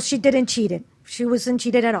out. So she didn't cheat it. She wasn't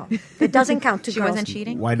cheated at all. It doesn't count to She girls. wasn't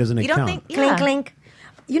cheating? Why doesn't it You don't count? think? Clink, Yeah. clink.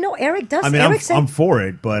 You know, Eric does. I mean, Eric I'm for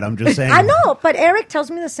it, but I'm just saying. I know, but Eric tells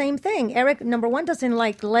me the same thing. Eric, number one, doesn't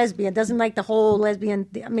like lesbian, doesn't like the whole lesbian.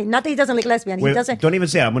 I mean, not that he doesn't like lesbian. He doesn't. Don't even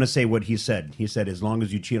say it. I'm going to say what he said. He said, as long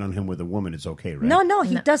as you cheat on him with a woman, it's okay, right? No,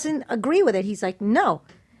 he doesn't agree with it. He's like, no.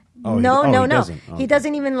 Oh, No. he doesn't. Oh, He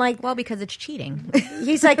doesn't even like. Well, because it's cheating.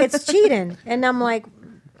 He's like, it's cheating, and I'm like,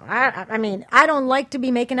 I mean, I don't like to be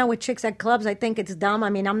making out with chicks at clubs. I think it's dumb. I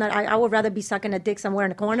mean, I'm not. I would rather be sucking a dick somewhere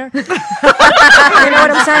in a corner. You know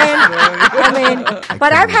what I'm saying? I mean,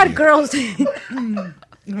 but I've had girls.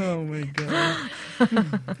 Oh my god.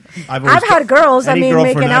 I've had girls, any making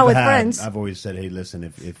girlfriend out I've with had, friends. I've always said, hey, listen,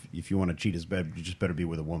 if you want to cheat, you just better be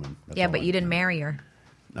with a woman. That's Yeah, all but I- you didn't marry her.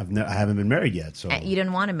 I haven't been married yet, so You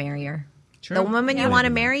didn't want to marry her. True. The woman you Yeah. want to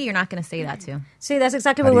marry, you're not going to say that to. See, that's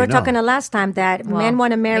exactly How what do we you were know? talking the last time, that Well, men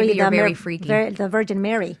want to marry maybe you're the, very freaky. the Virgin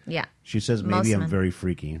Mary. Yeah. she says maybe Most I'm men. very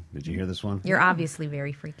freaky. Did you hear this one? You're obviously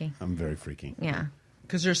very freaky. I'm very freaky. Yeah.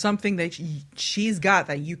 Because there's something that she's got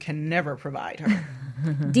that you can never provide her.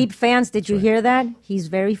 Deep fans, did you hear that? He's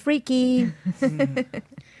very freaky.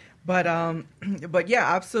 But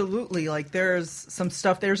yeah, absolutely. Like there's some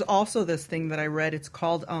stuff. There's also this thing that I read. It's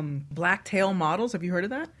called black tail models. Have you heard of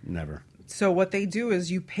that? Never. So what they do is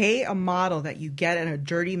you pay a model that you get in a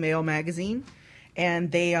Dirty Mail magazine,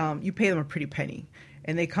 and they you pay them a pretty penny,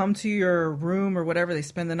 and they come to your room or whatever. They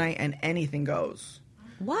spend the night, and anything goes.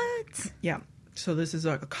 What? Yeah. So this is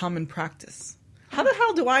a common practice. How the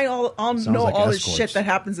hell do I all Sounds know like all this escorts. shit that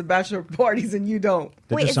happens at bachelor parties and you don't?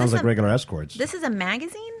 That Wait, just is sounds this like a- regular escorts. This is a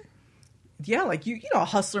magazine? Yeah, like you know,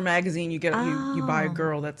 Hustler magazine. You get you buy a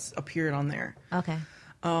girl that's appeared on there. Okay.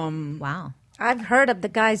 Wow. I've heard of the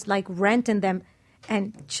guys like renting them,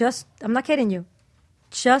 and I'm not kidding you,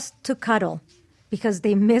 just to cuddle, because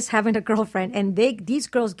they miss having a girlfriend, and these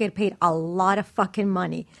girls get paid a lot of fucking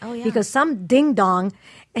money. Oh, yeah. Because some ding dong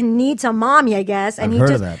and needs a mommy, I guess, and I've heard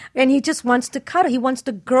of just that. and he just wants to cuddle. He wants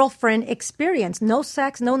the girlfriend experience, no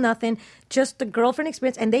sex, no nothing, just the girlfriend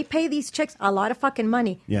experience, and they pay these chicks a lot of fucking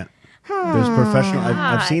money. Yeah. There's professional.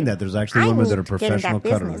 I've seen that. There's actually I women that are need to get in that professional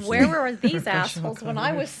business. cuddlers. Where were these assholes when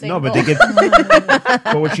I was single? No, but they get.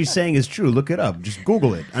 But what she's saying is true. Look it up. Just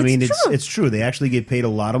Google it. I mean, it's true. They actually get paid a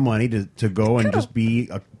lot of money to go and just be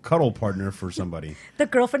a cuddle partner for somebody. The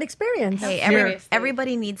girlfriend experience. Hey, Seriously.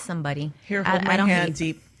 everybody needs somebody. Here, hold my don't hand hate.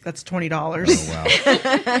 deep. That's $20.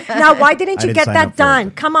 Oh wow. Now, why didn't I you didn't get sign that up for done?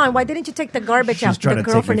 it. Come on, why didn't you take the garbage She's out trying the to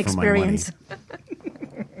take girlfriend me for my money. experience?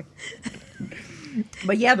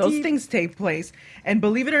 But yeah, those things take place. And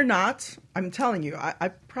believe it or not, I'm telling you, I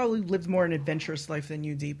probably lived more an adventurous life than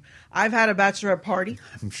you, Deep. I've had a bachelorette party.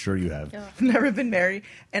 I'm sure you have. I've never been married.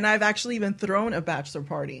 And I've actually even thrown a bachelor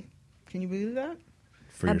party. Can you believe that?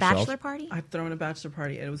 For A yourself? bachelor party? I've thrown a bachelor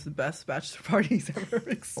party, and it was the best bachelor party he's ever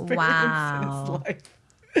experienced Wow. in his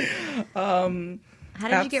life. How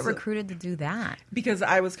did you get Absol- recruited to do that? Because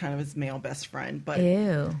I was kind of his male best friend. But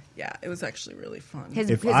Ew. yeah, it was actually really fun.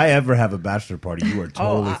 If I ever have a bachelor party, you are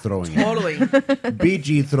totally throwing totally. it.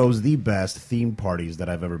 BG throws the best themed parties that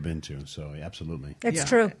I've ever been to. So absolutely. It's Yeah,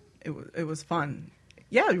 true. It was fun.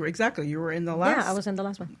 Yeah, exactly. You were in the last. Yeah, I was in the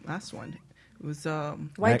last one. last one. It was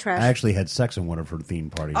White I trash. actually had sex in one of her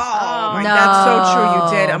themed parties. Oh, my, no. that's so true.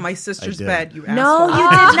 You did on my sister's did. bed. You No, asshole. you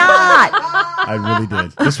did not. I really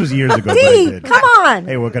did. This was years ago, but I Dee, did. come on.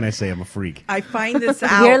 Hey, what can I say? I'm a freak. I find this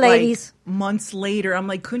out Here, like, ladies. months later. I'm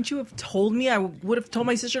like, couldn't you have told me? I would have told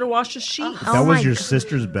my sister to wash the sheets. Oh That was my your God.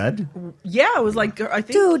 sister's bed? Yeah, it was like I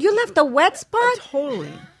think. Dude, you left a wet spot?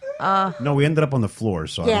 Totally. No, we ended up on the floor.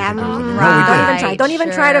 So Yeah, I don't think there was any- don't even Right, try. Don't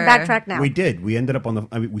even try to sure. backtrack now. We did. We ended up on the.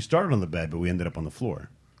 I mean, we started on the bed, but we ended up on the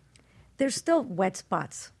floor. There's still wet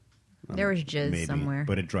spots. There was jizz Maybe, somewhere.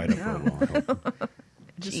 but it dried up for a while.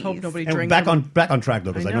 Just hope nobody And drinks. back them. on track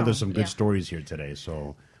though, because I know know. there's some good Yeah. stories here today.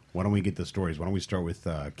 So why don't we get the stories? Why don't we start with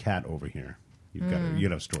Kat over here? You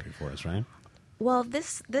got a story for us, right? Well,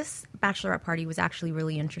 this bachelorette party was actually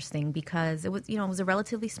really interesting because it was a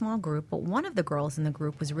relatively small group, but one of the girls in the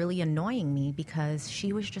group was really annoying me because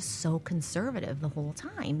she was just so conservative the whole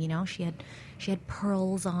time. You know, she had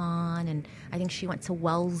pearls on, and I think she went to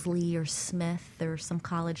Wellesley or Smith or some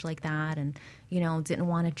college like that, and didn't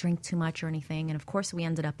want to drink too much or anything. And of course, we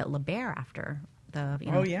ended up at Le Bear after the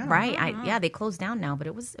Oh, yeah. right. They closed down now, but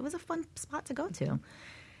it was a fun spot to go to,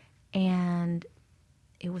 and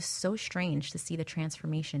it was so strange to see the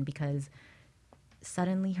transformation because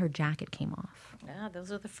suddenly her jacket came off. Yeah,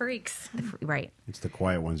 those are the freaks. Right. It's the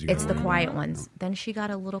quiet ones. It's the quiet ones. Then she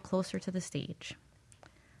got a little closer to the stage.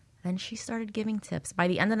 Then she started giving tips. By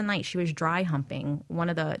the end of the night, she was dry humping one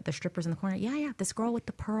of the strippers in the corner. Yeah, this girl with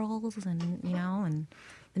the pearls and, and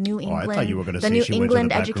the New England. I thought you were going to the say New she went to the England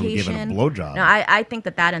back room education. giving a blowjob. No, I think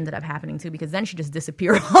that ended up happening too because then she just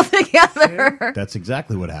disappeared altogether. That's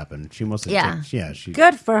exactly what happened. She must have. Yeah. She.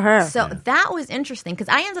 Good for her. So that was interesting because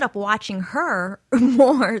I ended up watching her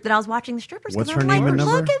more than I was watching the strippers. What's 'cause her I'm name like, and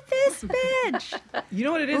number? look at this bitch. You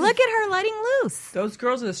know what it is? Look at her letting loose. Those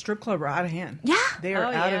girls at the strip club are out of hand. Yeah. They are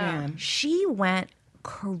out of hand. She went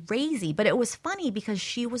crazy, but it was funny because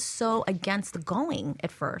she was so against going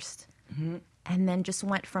at first, and then just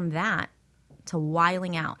went from that to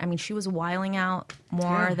wiling out. I mean, she was wiling out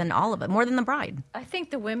more than all of it, more than the bride. I think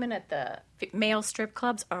the women at the male strip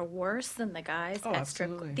clubs are worse than the guys at strip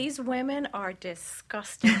absolutely. clubs. These women are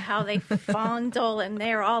disgusting. How they fondle and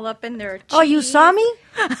they're all up in their cheeks. Oh, you saw me?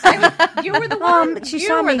 You were the one. She you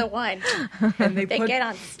saw were me. the one. And They get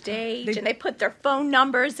on stage and they put their phone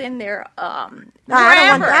numbers in their I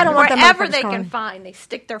don't want them wherever motherfuckers they calling. can find. They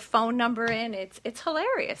stick their phone number in. It's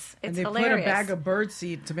hilarious. It's And they hilarious. put a bag of bird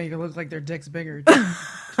seed to make it look like their dick's bigger.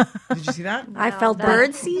 Did you see that? I felt that.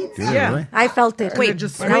 Bird seeds? Dude, Yeah. really? I felt it. Wait,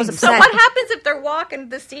 just and I was swings. So upset. what happens if they're walking?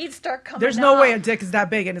 The seeds start coming. There's no out? way a dick is that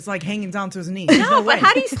big and it's like hanging down to his knee. There's No, no way. but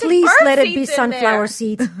how do you stick Please bird let it be seeds in sunflower there?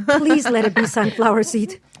 seeds. Please let it be sunflower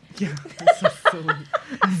seeds. Yeah, that's so silly.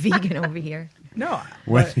 Vegan over here. No,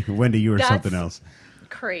 Wendy, you were That's- something else.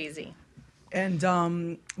 Crazy.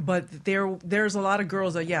 and but there's a lot of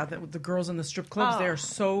girls that the girls in the strip clubs they are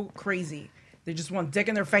so crazy. They just want dick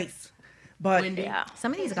in their face. But Yeah.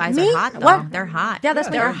 Some of these guys Me? are hot, though. What? They're hot. Yeah, that's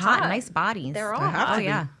they're me. hot. Hot. Nice bodies. They're all have hot. to Oh, be.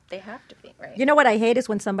 yeah. They have to be, right? You know what I hate is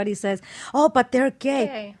when somebody says, "Oh, but they're gay."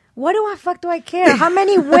 Gay. What do I care? How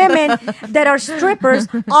many women that are strippers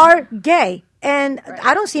are gay? And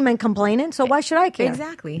I don't see men complaining, so why should I care?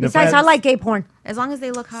 Exactly. Besides, I like gay porn. As long as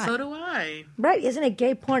they look hot. So do I. Right? Isn't it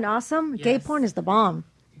gay porn awesome? Gay Yes. porn is the bomb.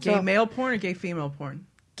 gay So, male porn or gay female porn?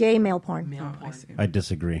 gay male porn. Oh, I see. I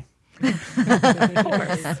disagree. Do Of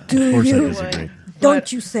course I you? disagree.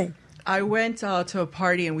 Don't you say? I went to a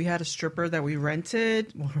party and we had a stripper that we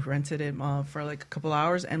rented. Well, we rented him for like a couple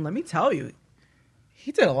hours, and let me tell you,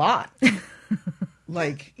 he did a lot.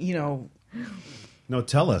 Like, you know, No,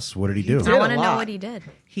 tell us. What did he do? did I a want to know lot. what he did.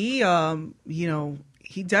 He, you know,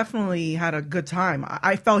 he definitely had a good time.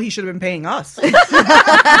 I felt he should have been paying us.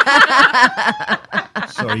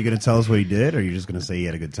 So are you going to tell us what he did, or are you just going to say he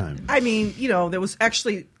had a good time? I mean, you know, there was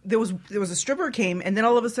a stripper came, and then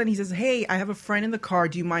all of a sudden he says, "Hey, I have a friend in the car.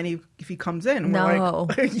 Do you mind if he comes in?" And we're No.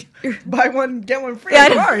 like, buy one get one free.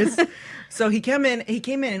 Of course. So he came in,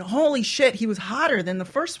 and holy shit, he was hotter than the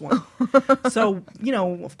first one. So, you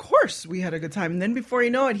know, of course we had a good time. And then before you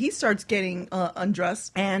know it, he starts getting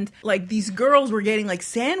undressed, and like these girls were getting like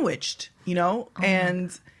sandwiched, you know,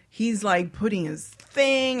 and he's like putting his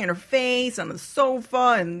thing in her face on the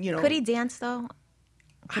sofa, and you know, Could he dance, though?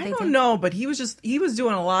 I don't know, but he was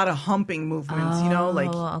doing a lot of humping movements, you know, like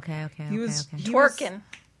Oh, okay. he was okay. Twerking.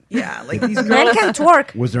 Yeah, like these Men girls. can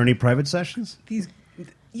twerk. Was there any private sessions?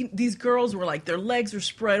 These girls were like, their legs were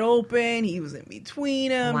spread open. He was in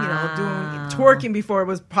between them, you know, Wow. doing twerking before it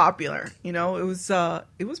was popular. You know, it was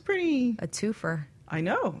pretty. A twofer. I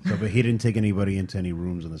know. So, but he didn't take anybody into any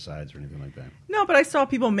rooms on the sides or anything like that. No, but I saw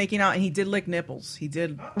people making out, and he did lick nipples. He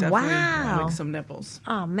did definitely Wow. lick some nipples.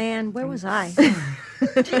 Oh man, where was I?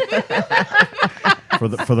 For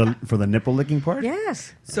the nipple licking part?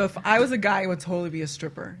 Yes, So if I was a guy, I would totally be a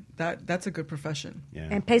stripper. That's a good profession. Yeah.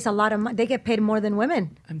 and pays a lot of money. They get paid more than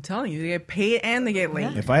women. I'm telling you, they get paid and they get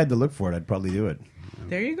laid. If I had to look for it, I'd probably do it.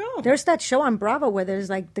 There you go. There's that show on Bravo where there's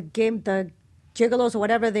like the gigolos or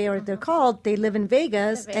whatever they're called. They live in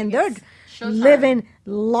Vegas, and they're living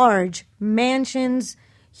large mansions,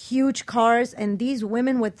 huge cars, and these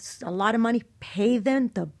women with a lot of money pay them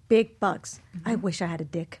the big bucks. I wish I had a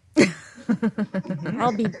dick.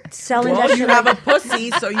 I'll be selling Well, that you shit. have a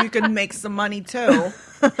pussy, so you can make some money too.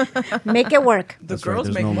 Make it work. The That's right, girls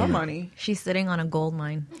there's make no more limit. money. She's sitting on a gold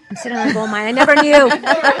mine. I'm sitting on a gold mine. I never knew.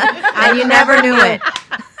 You never knew it.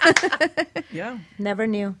 Yeah. Never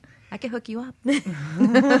knew. I could hook you up.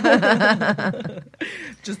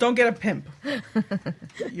 Just don't get a pimp.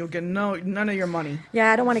 You'll get none of your money.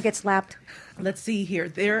 Yeah, I don't want to get slapped. Let's see here.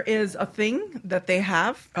 There is a thing that they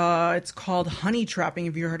have. It's called honey trapping.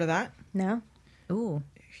 Have you heard of that? No. Ooh,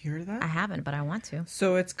 Have you heard of that? I haven't, but I want to.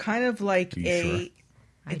 So it's kind of like Are you sure?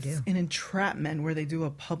 I it's do. an entrapment where they do a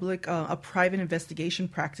private investigation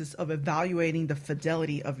practice of evaluating the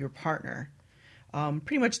fidelity of your partner.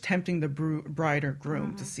 Pretty much tempting the bride or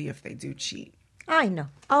groom to see if they do cheat. I know.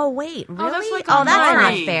 Oh, wait, really? that's like Oh, that's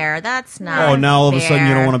Amari. not fair. That's not Oh, now all of a sudden you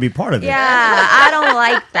fair. don't want to be part of it. Yeah, I don't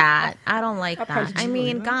like that. I don't like that. part did I you mean,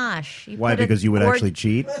 believe it? gosh. Why? Because you would actually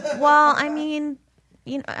cheat? Well, I mean,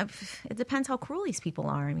 you know, it depends how cruel these people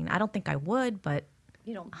are. I mean, I don't think I would, but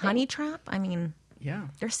You don't honey trap? I mean, Yeah,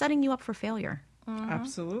 they're setting you up for failure.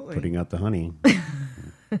 absolutely. Putting out the honey.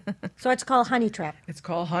 So it's called honey trap. It's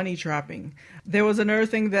called honey trapping. There was another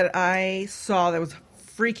thing that I saw that was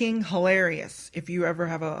freaking hilarious. If you ever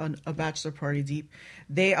have a bachelor party deep,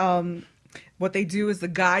 they what they do is the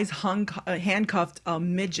guys handcuffed a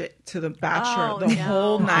midget to the bachelor the no.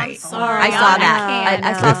 whole I'm night. sorry. I saw that. can't.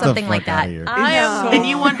 I Get saw the something fuck like outta that. here. I am So- And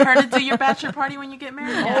you want her to do your bachelor party when you get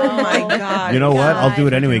married? Oh my god! You know what? I'll do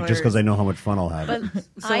it anyway Hilarious. just because I know how much fun I'll have.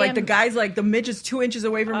 So like the guy's like the midget's 2 inches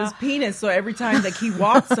away from his penis, so every time like he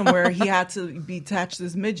walked somewhere, he had to be attached to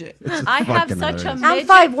this midget. I have fucking such a hilarious.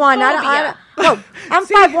 midget I'm 5'1". I'm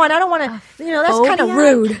 5'1". I don't want to. That's kind of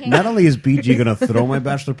rude. Not only is BG going to throw my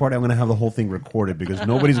bachelor party, I'm going to have the whole thing recorded because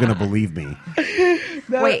nobody's going to believe me.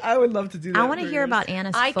 Wait, I would love to do that. I want to for hear you. about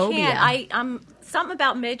Anna's I phobia. can't. I'm something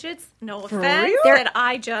about midgets. No For offense, real? that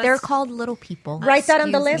I just They're called little people. Write that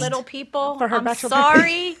on the Excuse list. me. little people. For her I'm bachelor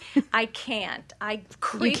sorry, I can't. I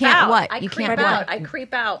creep can't out. what? I You creep can't out. what? I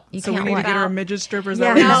creep out. You So we can't need to what? get her a midget stripper. Is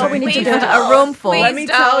Yeah, that what that's you're what we saying? need to please do. don't. A room full. Please Let me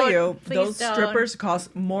tell don't. you, Please those don't. strippers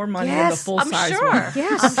cost more money Yes. than the full I'm size sure. one.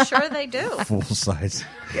 Yes. I'm sure they do. Full size.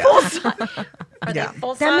 Are Yeah. they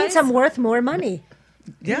full That means size? I'm worth more money.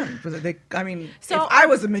 Yeah, but I mean, So if I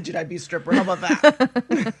was a midget, I'd be a stripper. How about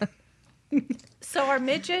that? So are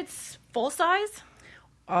midgets full size?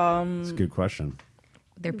 That's a good question.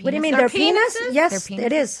 Their What do you penis- mean? Their Their penis? penises? Yes, Their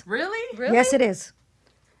it is. Really? Really? Yes, it is.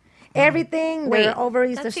 Everything, their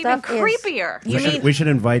ovaries, That's their even stuff is. creepier. We should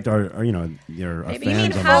invite our your Maybe fans you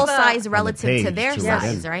mean on have full a- size on relative the to page their to write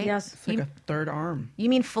size, in. right? Yes. It's like a third arm. You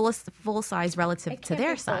mean full size relative to can't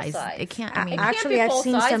their be full size? size. It can't. I mean, Can't Actually, be I've full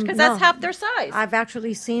seen size some- because no. that's half their size. I've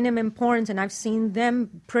actually seen them in porns, and I've seen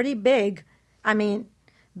them pretty big. I mean,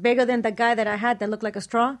 bigger than the guy that I had that looked like a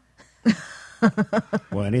straw.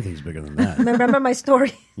 Well, anything's bigger than that. Remember my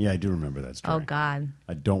story? Yeah, I do remember that story. oh God,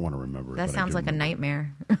 I don't want to remember it. that but I sounds do like a remember.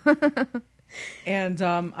 nightmare. And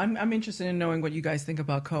I'm interested in knowing what you guys think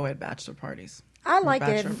about co-ed bachelor parties. I like it,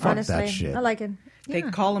 Bachelor. Fuck honestly. that shit. I like it. They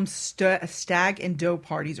call them stag and doe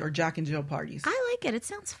parties or Jack and Jill parties. I like it. It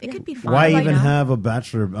sounds. It could be fun. Why like, even you know? have a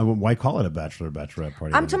bachelor? Why call it a bachelorette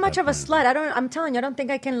party? I'm then too at much that of a point? slut. I'm telling you, I don't think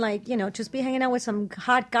I can just be hanging out with some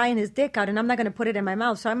hot guy and his dick out, and I'm not going to put it in my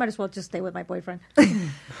mouth. So I might as well just stay with my boyfriend.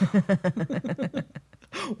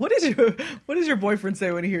 What does your boyfriend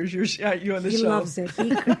say when he hears you on the He show? loves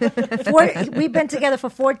it. We've been together for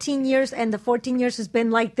 14 years, and the 14 years has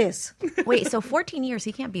been like this. Wait, so 14 years,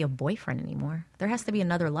 he can't be a boyfriend anymore. There has to be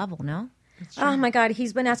another level, no? Oh my God,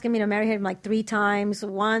 he's been asking me to marry him like 3 times.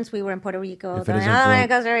 Once we were in Puerto Rico. If it Then, isn't oh, broke-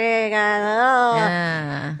 Costa Rica.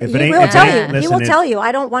 Oh. If He it ain't- will if it tell ain't- you. He listen, will if- tell you.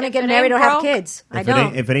 I don't want to get it married or ain't have broke, kids. I If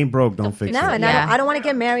don't. it ain't broke, don't fix No, it. and Yeah. I don't want to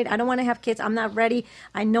get married. I don't want to have kids. I'm not ready.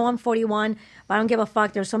 I know I'm 41, but I don't give a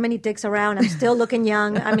fuck. There's so many dicks around. I'm still looking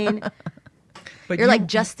young. I mean, But You're like,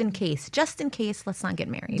 just in case. Just in case, let's not get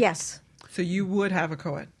married. yes. so you would have a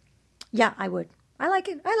co-ed. Yeah, I would. I like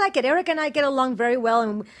it. I like it. Eric and I get along very well,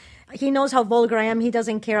 and he knows how vulgar I am. He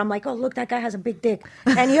doesn't care. I'm like, oh, look, that guy has a big dick.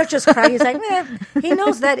 And he'll just cry. He's like, he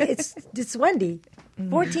knows that it's Wendy.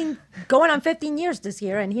 14, going on 15 years this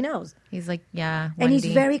year, and he knows. He's like, yeah. And he's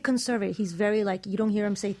Wendy. very conservative. He's very like, you don't hear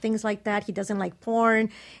him say things like that. He doesn't like porn.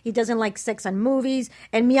 He doesn't like sex on movies.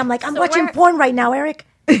 And me, I'm like, I'm So watching where- porn right now, Eric.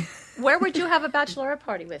 Where would you have a bachelorette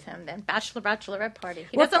party with him then? Bachelorette party.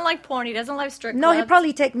 He doesn't like porn. He doesn't like strip No, clubs. he'd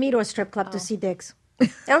probably take me to a strip club to see dicks.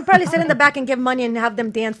 I would probably sit in the back and give money and have them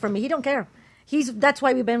dance for me. He don't care. That's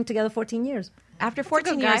why we've been together 14 years. After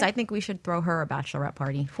 14 good years, guy. I think we should throw her a bachelorette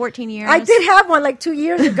party. 14 years. I did have one like 2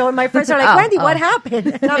 years ago, and my friends are like, Oh, Wendy, oh. what happened?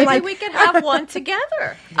 And I'm Maybe like, we could have one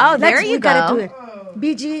together. Oh, there Next, you we gotta do go. it.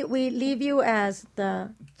 BG, we leave you as the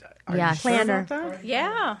Yeah. planner. About that?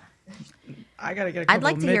 Yeah. I gotta get. A couple I'd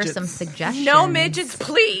like of to hear midgets. some suggestions. No midgets,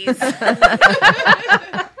 please.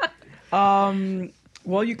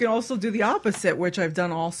 Well, you can also do the opposite, which I've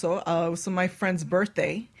done also. It was my friend's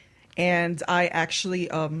birthday, and I actually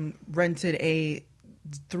rented a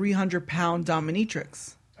 300-pound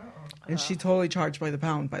dominatrix. And she totally charged by the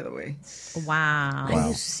pound, by the way. Wow. Are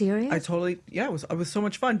you serious? It was so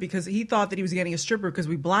much fun because he thought that he was getting a stripper because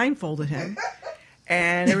we blindfolded him.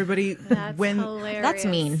 And everybody That's hilarious. That's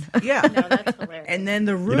mean. Yeah. No, that's hilarious. And then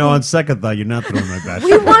the room. You know, on second thought, you're not throwing my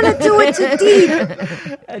bachelor. We want to do it too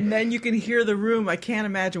deep. And then you can hear the room. I can't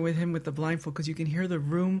imagine with him with the blindfold because you can hear the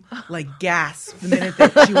room like gasp the minute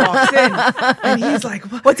that she walks in. And he's like,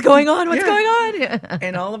 What's going on? What's Yeah. going on?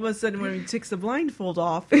 And all of a sudden, when he takes the blindfold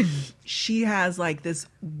off, she has like this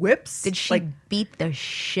whips. Did she beat the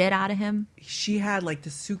shit out of him? She had like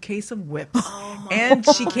this suitcase of whips. And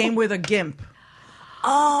she came with a gimp.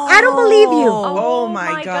 I don't believe you. Oh,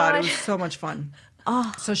 my my God. It God. was so much fun.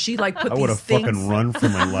 Oh, so she like put I these would have things. fucking run for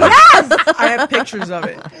my life. I have pictures of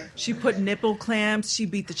it. She put nipple clamps. She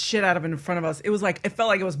beat the shit out of it in front of us. It was like, it felt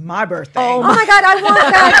like it was my birthday. Oh my God, I want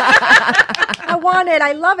that. I want it.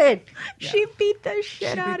 I love it. Yeah. She beat the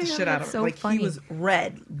shit She out beat of the him. shit out of That's him. so Like funny. he was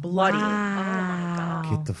red, bloody. Wow.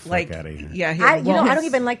 Get the fuck Like, out of here. yeah. He, I don't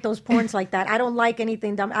even like those porns like that. I don't like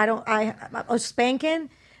anything dumb. A spanking.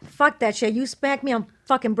 Fuck that shit. You spank me, I'm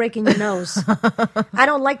fucking breaking your nose. I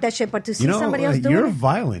don't like that shit. But to see somebody else doing you're it,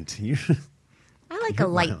 violent. I like a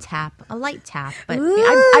light tap, but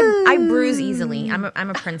I bruise easily. I'm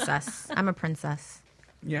a princess. I'm a princess.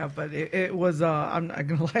 Yeah, but it was. I'm not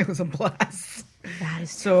gonna lie, it was a blast. That is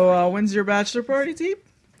so. When's your bachelor party, Deep?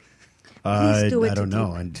 Please do it I don't to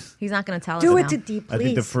know. He's not going to tell us. do it now. to Deep, please. I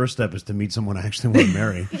think the first step is to meet someone I actually want to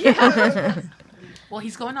marry. Well,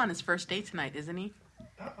 he's going on his first date tonight, isn't he?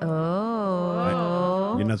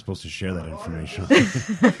 Oh. You're not supposed to share that information. We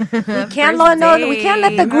can't let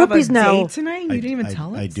the groupies know. Date tonight? You didn't even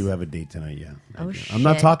tell us. I do have a date tonight. Yeah. Oh, I'm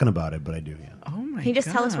not shit. talking about it, but I do. Yeah. Oh my god! Can you just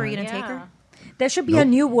tell us where you're going to take her? There should be a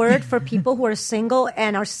new word for people who are single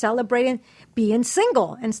and are celebrating being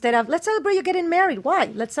single instead of let's celebrate you getting married. Why?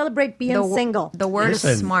 Let's celebrate being single. The word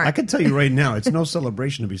Listen, is smart. I can tell you right now, it's no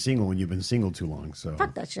celebration to be single when you've been single too long. So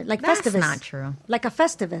Fuck that shit. Like That's Festivus. not true. Like a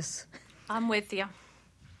Festivus. I'm with you.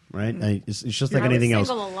 right? It's just like I was anything else.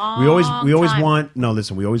 single a We always long time. want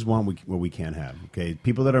we always want what we can't have. Okay,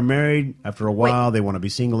 people that are married after a while they want to be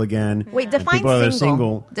single again. Wait, And define people that are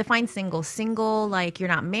single. Define single. Single, like you're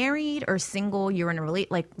not married, or single you're in a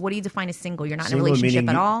like. What do you define as single? You're not in a Single relationship meaning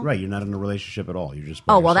at all. Right, you're not in a relationship at all. You're just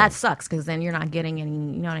by Oh well, that yourself. sucks because then you're not getting any.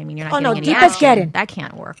 You know what I mean? You're not Oh, getting no, any deep is action. getting. That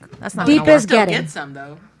can't work. That's not Deep gonna work. is getting. Get some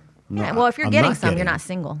though. No, Yeah, well, if you're I'm getting not some, you're not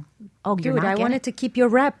single. Oh, you're Dude, not I getting. wanted to keep your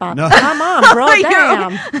rep up. No. Come on, bro.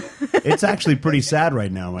 Damn. It's actually pretty sad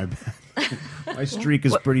right now. My streak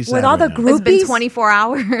is pretty sad. With all right the now. It's been groupies. 24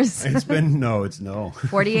 hours. It's been no.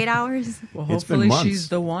 48 hours. Well, It's been hopefully months. she's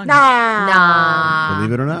the one. Nah.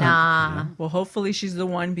 Believe it or not. Nah. Well, hopefully she's the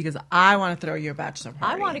one because I want to throw you a bachelor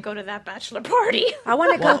party. I want to go to that bachelor party. I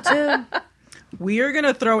want to go too. We are going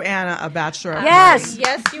to throw Anna a bachelor Yes.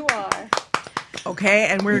 Yes, you are. Okay,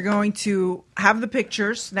 and we're going to have the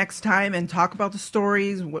pictures next time and talk about the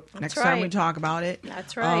stories next time we right. talk about it.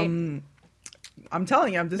 That's right. I'm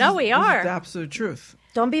telling you, this No, is we this is are. the absolute truth.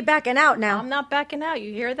 Don't be backing out now. I'm not backing out.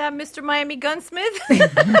 You hear that, Mr. Miami Gunsmith?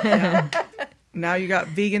 Now you got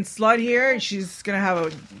vegan slut here. She's gonna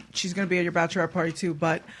be at your bachelorette party too.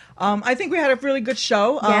 But I think we had a really good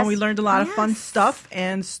show. Yes. We learned a lot of fun stuff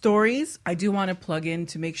and stories. I do want to plug in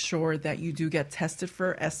to make sure that you do get tested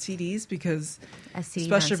for STDs because, STDs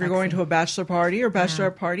especially if you're going to a bachelor party or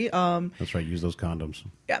bachelorette party. That's right. Use those condoms.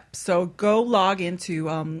 Yep. So go log into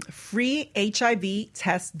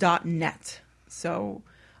freehivtest.net. So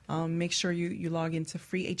make sure you log into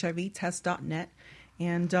freehivtest.net.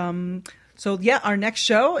 And so, yeah, our next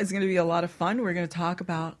show is going to be a lot of fun. We're going to talk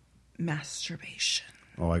about masturbation.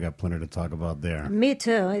 Oh, I got plenty to talk about there. Me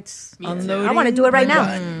too. It's. Unloading I want to do it right the now.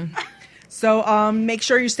 gun. So make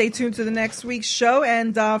sure you stay tuned to the next week's show.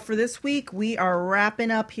 And for this week, we are wrapping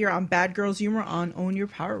up here on Bad Girls Humor on Own Your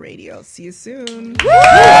Power Radio. See you soon.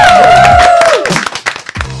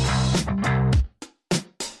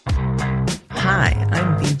 Hi,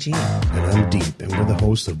 I'm BG. And I'm Deep, and we're the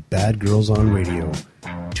hosts of Bad Girls on Radio.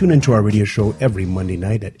 Tune into our radio show every Monday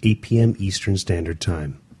night at 8 p.m. Eastern Standard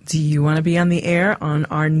Time. Do you want to be on the air on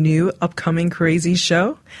our new upcoming crazy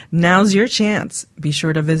show? Now's your chance. Be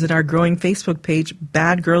sure to visit our growing Facebook page,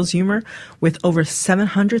 Bad Girls Humor, with over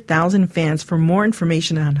 700,000 fans for more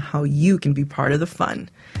information on how you can be part of the fun.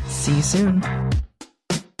 See you soon.